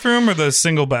group bathroom or the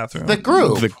single bathroom? The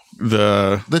group.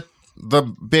 Yeah.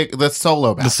 The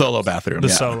solo bathroom. The solo bathroom. The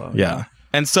yeah. solo. Yeah.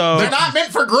 And so They're not meant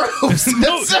for groups.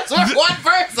 It's just for one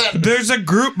person. There's a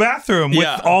group bathroom with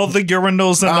Yeah. all the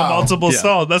urinals and the multiple yeah.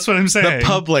 stalls. That's what I'm saying. the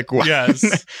public one.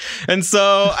 Yes. And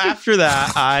so after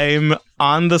that, I'm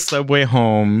on the subway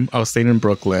home. I was staying in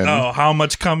Brooklyn. Oh, how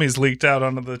much cummy's leaked out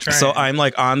onto the train. So I'm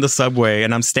like on the subway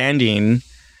and I'm standing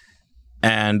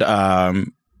and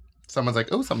Someone's like,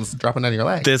 "Oh, something's dropping down your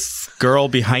leg." this girl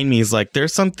behind me is like,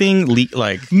 "There's something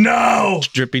No!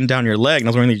 dripping down your leg." And I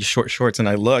was wearing these short shorts and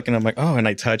I look and I'm like, "Oh," and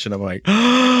I touch and I'm like,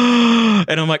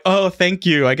 and I'm like, "Oh, thank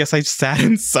you. I guess I sat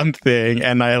in something."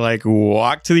 And I like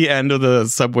walk to the end of the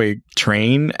subway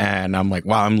train and I'm like,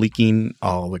 "Wow, I'm leaking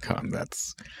all the cum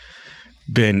that's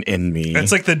been in me."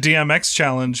 It's like the DMX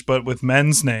challenge, but with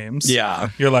men's names. yeah.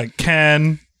 You're like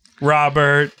Ken,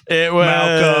 Robert. It was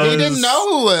Malcolm. He didn't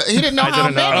know. He didn't know how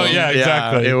didn't know. many. Oh, yeah,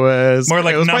 exactly. It was More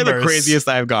like it was probably the numbers. craziest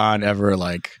I've gone ever.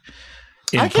 Like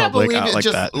in I can't public believe out it like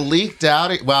just that. leaked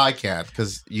out. Well, I can't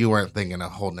because you weren't thinking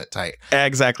of holding it tight.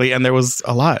 Exactly, and there was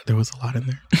a lot. There was a lot in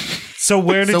there. So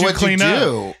where did So you what'd clean you up?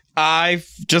 do? I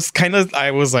just kind of,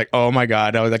 I was like, oh my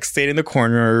God. I was like, stayed in the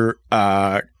corner,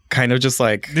 kind of just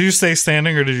like, Did you stay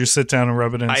standing or did you sit down and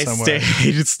rub it in I somewhere?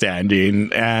 stayed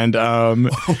standing and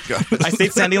I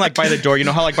stayed standing like by the door. You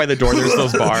know how like by the door there's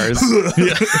those bars?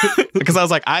 Because I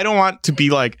was like, I don't want to be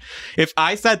like, if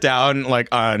I sat down like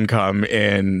on cum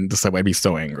in the subway, I'd be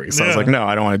so angry. So I was Yeah. like, no,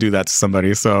 I don't want to do that to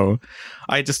somebody. So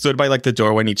I just stood by like the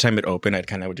doorway and each time it opened, I'd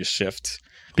kind of would just shift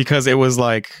because it was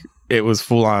like, it was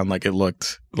full on, like it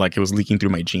looked like it was leaking through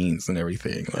my jeans and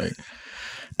everything. Like,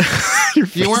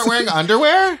 You weren't wearing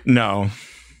underwear? no,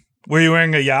 Were you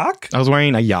wearing a yak? I was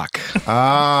wearing a yak.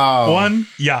 Oh. One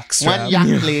yak strap. One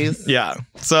yak, please. Yeah.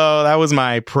 So that was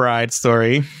my pride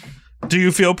story. Do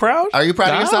you feel proud? Are you proud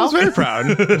of I yourself? was very proud.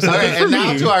 It was All good right, for and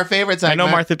now me. to our favorite I segment. know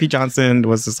Martha P. Johnson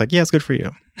was just like, yeah, it's good for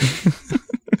you.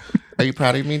 Are you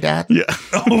proud of me, Dad? Yeah.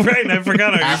 Oh, right. I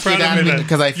forgot. Are you Ask your proud of dad me?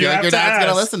 because I feel You like have your to dad's going ask.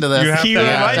 to listen to this. You have He, to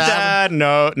my ask. dad,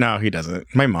 no, he doesn't.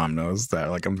 My mom knows that.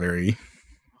 Like, I'm very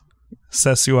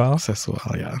Sexual. sexual.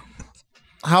 Yeah.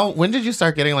 When did you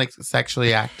start getting like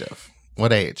sexually active?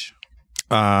 What age?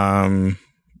 I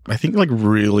think like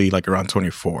really like around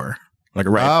 24. Like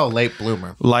right, Oh, late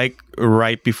bloomer. like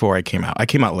right before I came out. I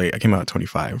came out late. I came out at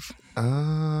 25.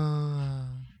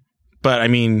 But I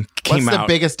mean, came What's the out.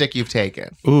 biggest dick you've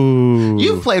taken? Ooh.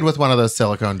 You've played with one of those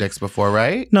silicone dicks before,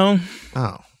 right? No.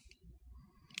 Oh.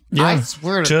 Yeah. I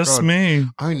swear to Just God, me.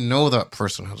 I know that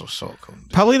person has a silicone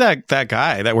dick. Probably that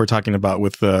guy that we're talking about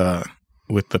with the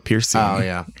piercing. Oh,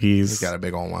 yeah. He's He's got a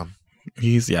big old one.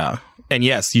 yeah. And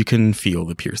yes, you can feel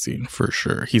the piercing for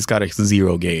sure. He's got a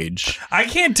 0 gauge. I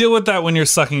can't deal with that when you're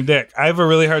sucking dick. I have a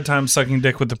really hard time sucking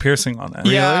dick with the piercing on it.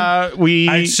 Yeah,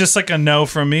 It's just like a no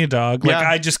from me, dog. Like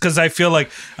Yeah. because I feel like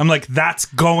I'm like that's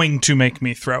going to make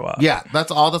me throw up. Yeah,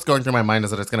 that's all that's going through my mind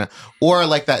is that it's gonna, or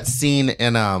like that scene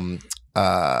in The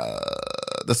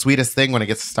Sweetest Thing when it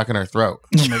gets stuck in her throat,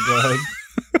 Oh my god.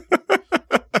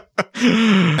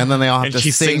 and then they all have And to she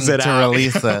sing sings it to out.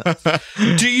 release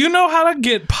it. Do you know how to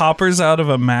get poppers out of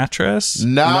a mattress?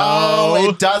 No, No.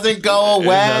 it doesn't go away.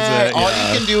 doesn't, All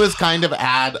yeah. you can do is kind of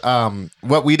add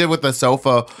what we did with the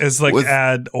sofa. It's like was-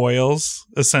 add oils,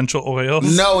 essential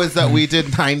oils. No, is that we did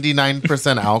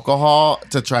 99% alcohol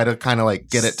to try to kind of like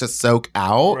get it to soak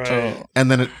out, Right. and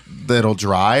then it'll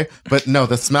dry. But no,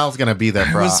 the smell's gonna be there.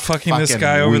 I For was a fucking this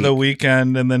guy week. over the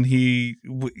weekend, and then he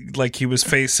was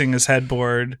facing his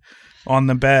headboard on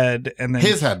the bed, and then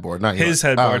His headboard, not yours. his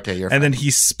headboard. Oh, okay, you're and then he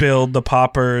spilled the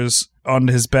poppers on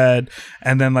his bed,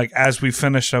 and then like as we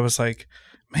finished, I was like,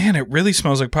 "Man, it really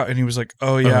smells like pop." And he was like,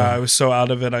 "Oh yeah, I was so out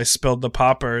of it, I spilled the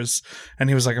poppers." And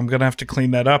he was like, "I'm gonna have to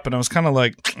clean that up." And I was kind of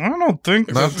like, "I don't think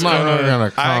That's not gonna-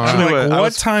 gonna. I I'm actually- like, I what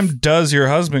was- time does your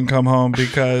husband come home?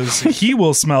 Because he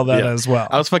will smell that Yeah. as well."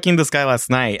 I was fucking this guy last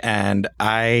night and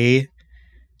I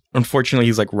unfortunately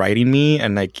he's like riding me,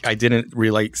 and like I didn't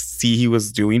really like see he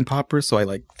was doing poppers, so I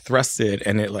like thrusted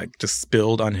and it like just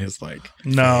spilled on his like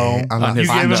No. On You his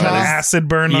gave him an chest. acid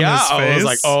burn on his face. I was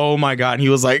like, oh my god, and he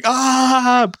was like,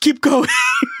 keep going.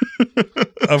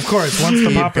 Of course, once the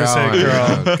Keep poppers hit, going.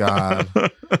 girl. Oh, God.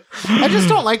 I just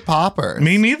don't like poppers.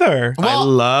 Me neither. I Well,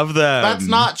 love them. That's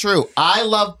not true. I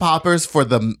love poppers for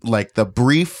the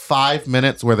brief 5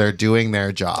 minutes where they're doing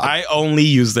their job. I only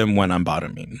use them when I'm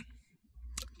bottoming.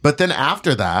 But then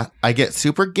after that, I get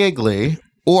super giggly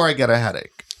or I get a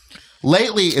headache.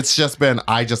 Lately, it's just been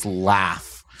I just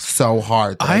laugh so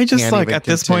hard. That I just can't like even at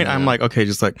this point, continue. I'm like, okay,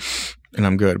 just like, and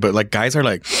I'm good. But like guys are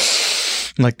like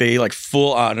they like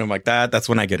full on. And I'm like that's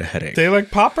when I get a headache. They like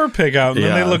popper pig out and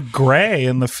then Yeah. they look gray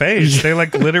in the face. They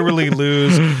like literally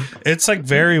lose. It's like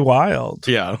very wild.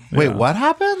 Yeah. Wait, what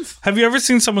happens? Have you ever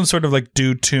seen someone sort of like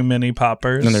do too many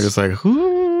poppers? And they're just like,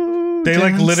 ooh, They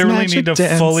like dance, literally magic need to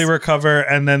dance. fully recover,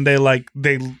 and then they like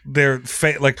their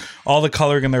face, like all the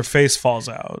coloring in their face falls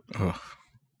out. Oh,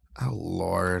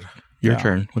 Lord. Your Yeah.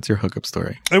 turn. What's your hookup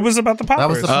story? It was about the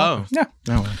poppers. was the Oh. Yeah.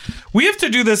 Oh. We have to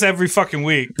do this every fucking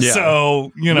week. Yeah.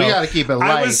 So, you know. We gotta keep it light.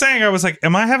 I was like,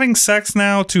 am I having sex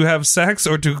now to have sex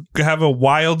or to have a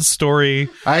wild story?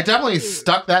 I definitely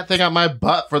stuck that thing on my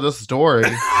butt for the story.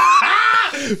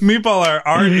 Meatball, our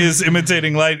art is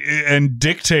imitating light and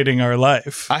dictating our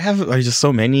life. I have just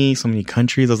so many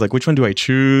countries. I was like, which one do I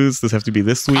choose? Does it have to be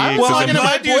this week? I was Does it- talking to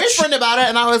my boyfriend about it,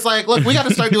 and I was like, look, we got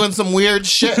to start doing some weird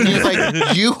shit. And he was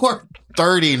like, you are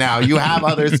 30 now. You have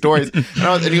other stories. And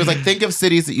he was like, think of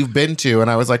cities that you've been to.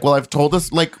 And I was like, well, I've told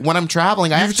this, like, when I'm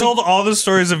traveling, You've told all the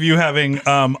stories of you having,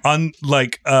 I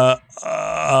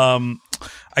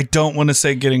don't want to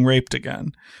say getting raped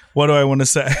again. What do I want to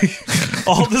say?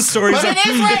 All the stories. But it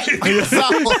is rape. So-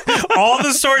 all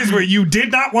the stories where you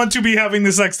did not want to be having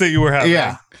the sex that you were having.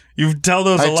 Yeah. You tell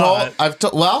those a lot.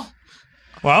 Well,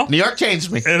 Well, New York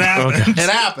changed me. it happens. It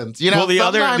happens. You know, Well, the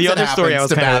other sometimes it story I happens was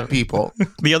to kind bad of- people.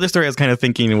 The other story I was kind of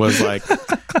thinking was like,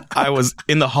 I was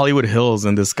in the Hollywood Hills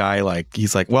and this guy, like,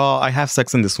 he's like, well, I have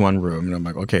sex in this one room. And I'm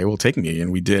like, okay, well, take me.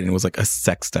 And we did. And it was like a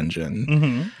sex dungeon.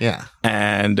 Mm-hmm. Yeah.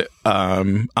 And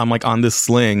I'm like on this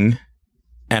sling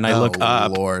and I look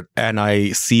up Lord. and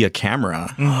I see a camera.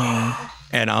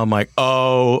 And I'm like,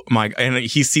 oh my, and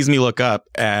he sees me look up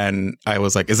and I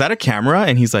was like, is that a camera?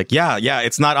 And he's like, yeah,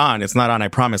 it's not on. It's not on. I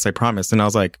promise. And I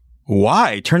was like,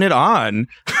 why? Turn it on.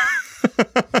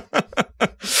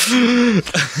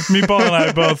 Meatball and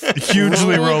I both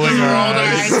hugely rolling our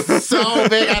eyes. eyes so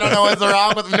big. I don't know what's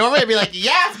wrong with me. Normally I'd be like,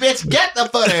 yes, bitch, get the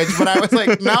footage. But I was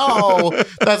like, no,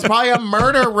 that's probably a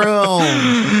murder room.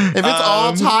 If it's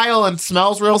all tile and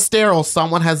smells real sterile,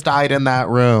 someone has died in that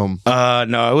room.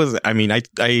 No, it was, I mean, I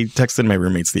texted my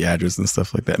roommates the address and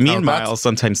stuff like that. Me and that's- Miles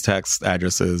sometimes text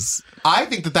addresses. I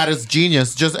think that is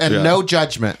genius. And Yeah. no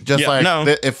judgment. Just Yeah, like, no.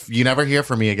 if you never hear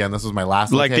from me again, this was my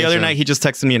last Like the other location. night, he just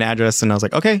texted me an address and I was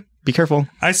like, okay, be careful.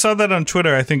 I saw that on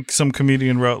Twitter. I think some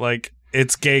comedian wrote like,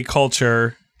 it's gay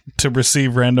culture to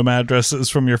receive random addresses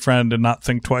from your friend and not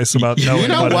think twice about knowing You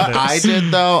know what what it is. I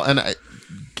did though, and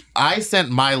I sent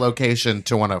my location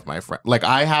to one of my friends. Like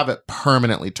I have it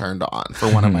permanently turned on for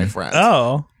one of my friends.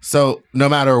 Oh, So no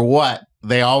matter what,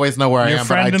 they always know where Your I am,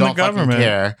 but friend I in the don't fucking government.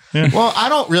 care. Yeah. Well, I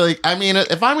don't really. I mean,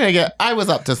 if I'm gonna get, I was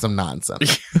up to some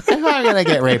nonsense. If I'm gonna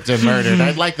get raped and murdered,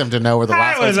 I'd like them to know where the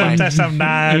last I was up to some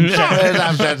nonsense. I was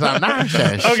up to some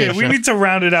nonsense. Okay, we need to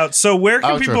round it out. So, where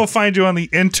can Oh, people true. find you on the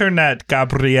internet,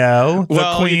 Gabrielle? The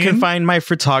Well, Queen? you can find my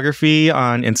photography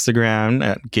on Instagram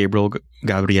at Gabriel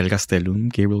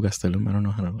Gastelum. Gabriel Gastelum. I don't know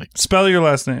how to like Spell your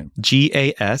last name.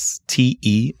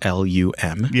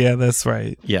 Gastelum. Yeah, that's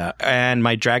right. Yeah, and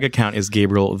my drag account is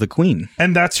Gabriel the Queen.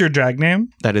 And that's your drag name?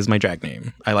 That is my drag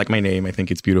name. I like my name. I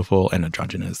think it's beautiful and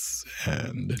androgynous.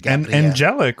 And And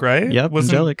angelic, right? Yep,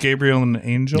 Wasn't angelic. Gabriel an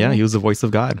angel? yeah, he was the voice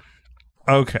of God.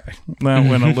 Okay. That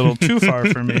went a little too far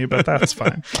for me, but that's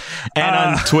fine. And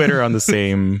on Twitter on the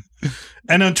same.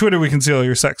 And on Twitter, we can see all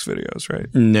your sex videos, right?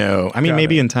 No, I mean Got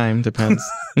maybe it. in time, depends.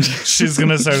 She's going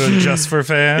to start a Just for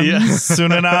Fans Yeah.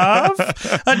 soon enough.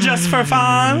 A Just for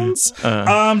Fans.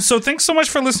 So thanks so much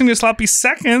for listening to Sloppy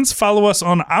Seconds. Follow us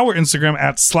on our Instagram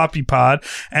at SloppyPod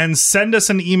and send us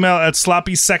an email at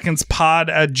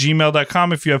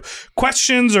sloppysecondspod@gmail.com if you have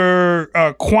questions or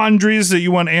quandaries that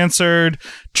you want answered.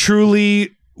 Truly,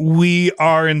 we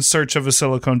are in search of a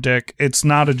silicone dick. It's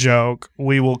not a joke.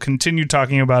 We will continue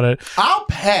talking about it. I'll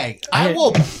pay. I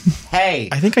will pay.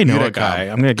 I think I know you to a guy.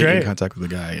 come. I'm gonna get Great. in contact with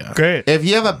the guy. Yeah. Great. If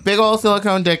you have a big old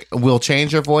silicone dick, we'll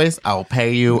change your voice. I'll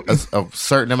pay you a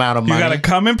certain amount of You money. got to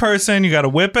come in person. You got to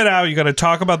whip it out. You got to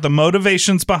talk about the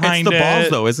motivations behind It's the it. balls,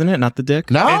 though, isn't it? Not the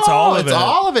dick. No, It's all of it.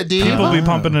 all of it, dude. People be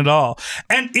pumping it all.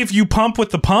 And if you pump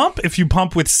with the pump, if you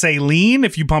pump with saline,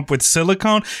 if you pump with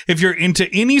silicone, if you're into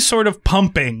any sort of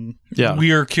pumping, Yeah.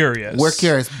 we are curious. We're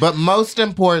curious, but most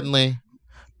importantly,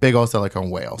 big old silicone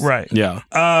whales. Right. Yeah.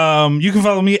 You can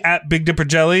follow me at Big Dipper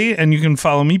Jelly, and you can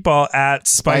follow Meatball at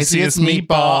Spiciest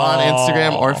Meatball on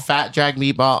Instagram or Fat Drag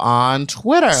Meatball on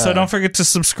Twitter. So don't forget to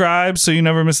subscribe so you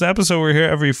never miss an episode. We're here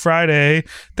every Friday.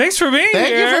 Thanks for being Thank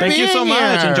you here. for Thank you so being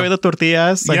much. here. Enjoy the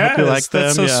tortillas. I hope you like them.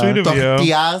 that's so Yeah. sweet of you.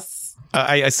 Tortillas.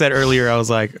 I said earlier, I was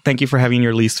like, thank you for having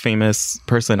your least famous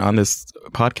person on this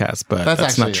podcast, but that's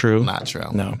actually not true. Not true.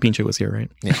 No, Pinche was here,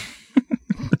 right?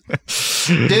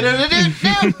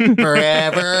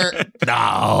 Forever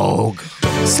Dog.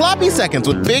 Sloppy Seconds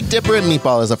with Big Dipper and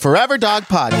Meatball is a Forever Dog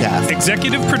podcast.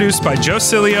 Executive produced by Joe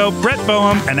Cilio, Brett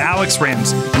Boehm, and Alex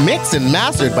Ramsey. Mixed and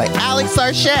mastered by Alex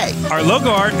Sarche. Our logo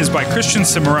art is by Christian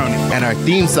Cimarroni. And our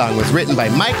theme song was written by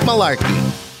Mike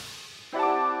Malarkey.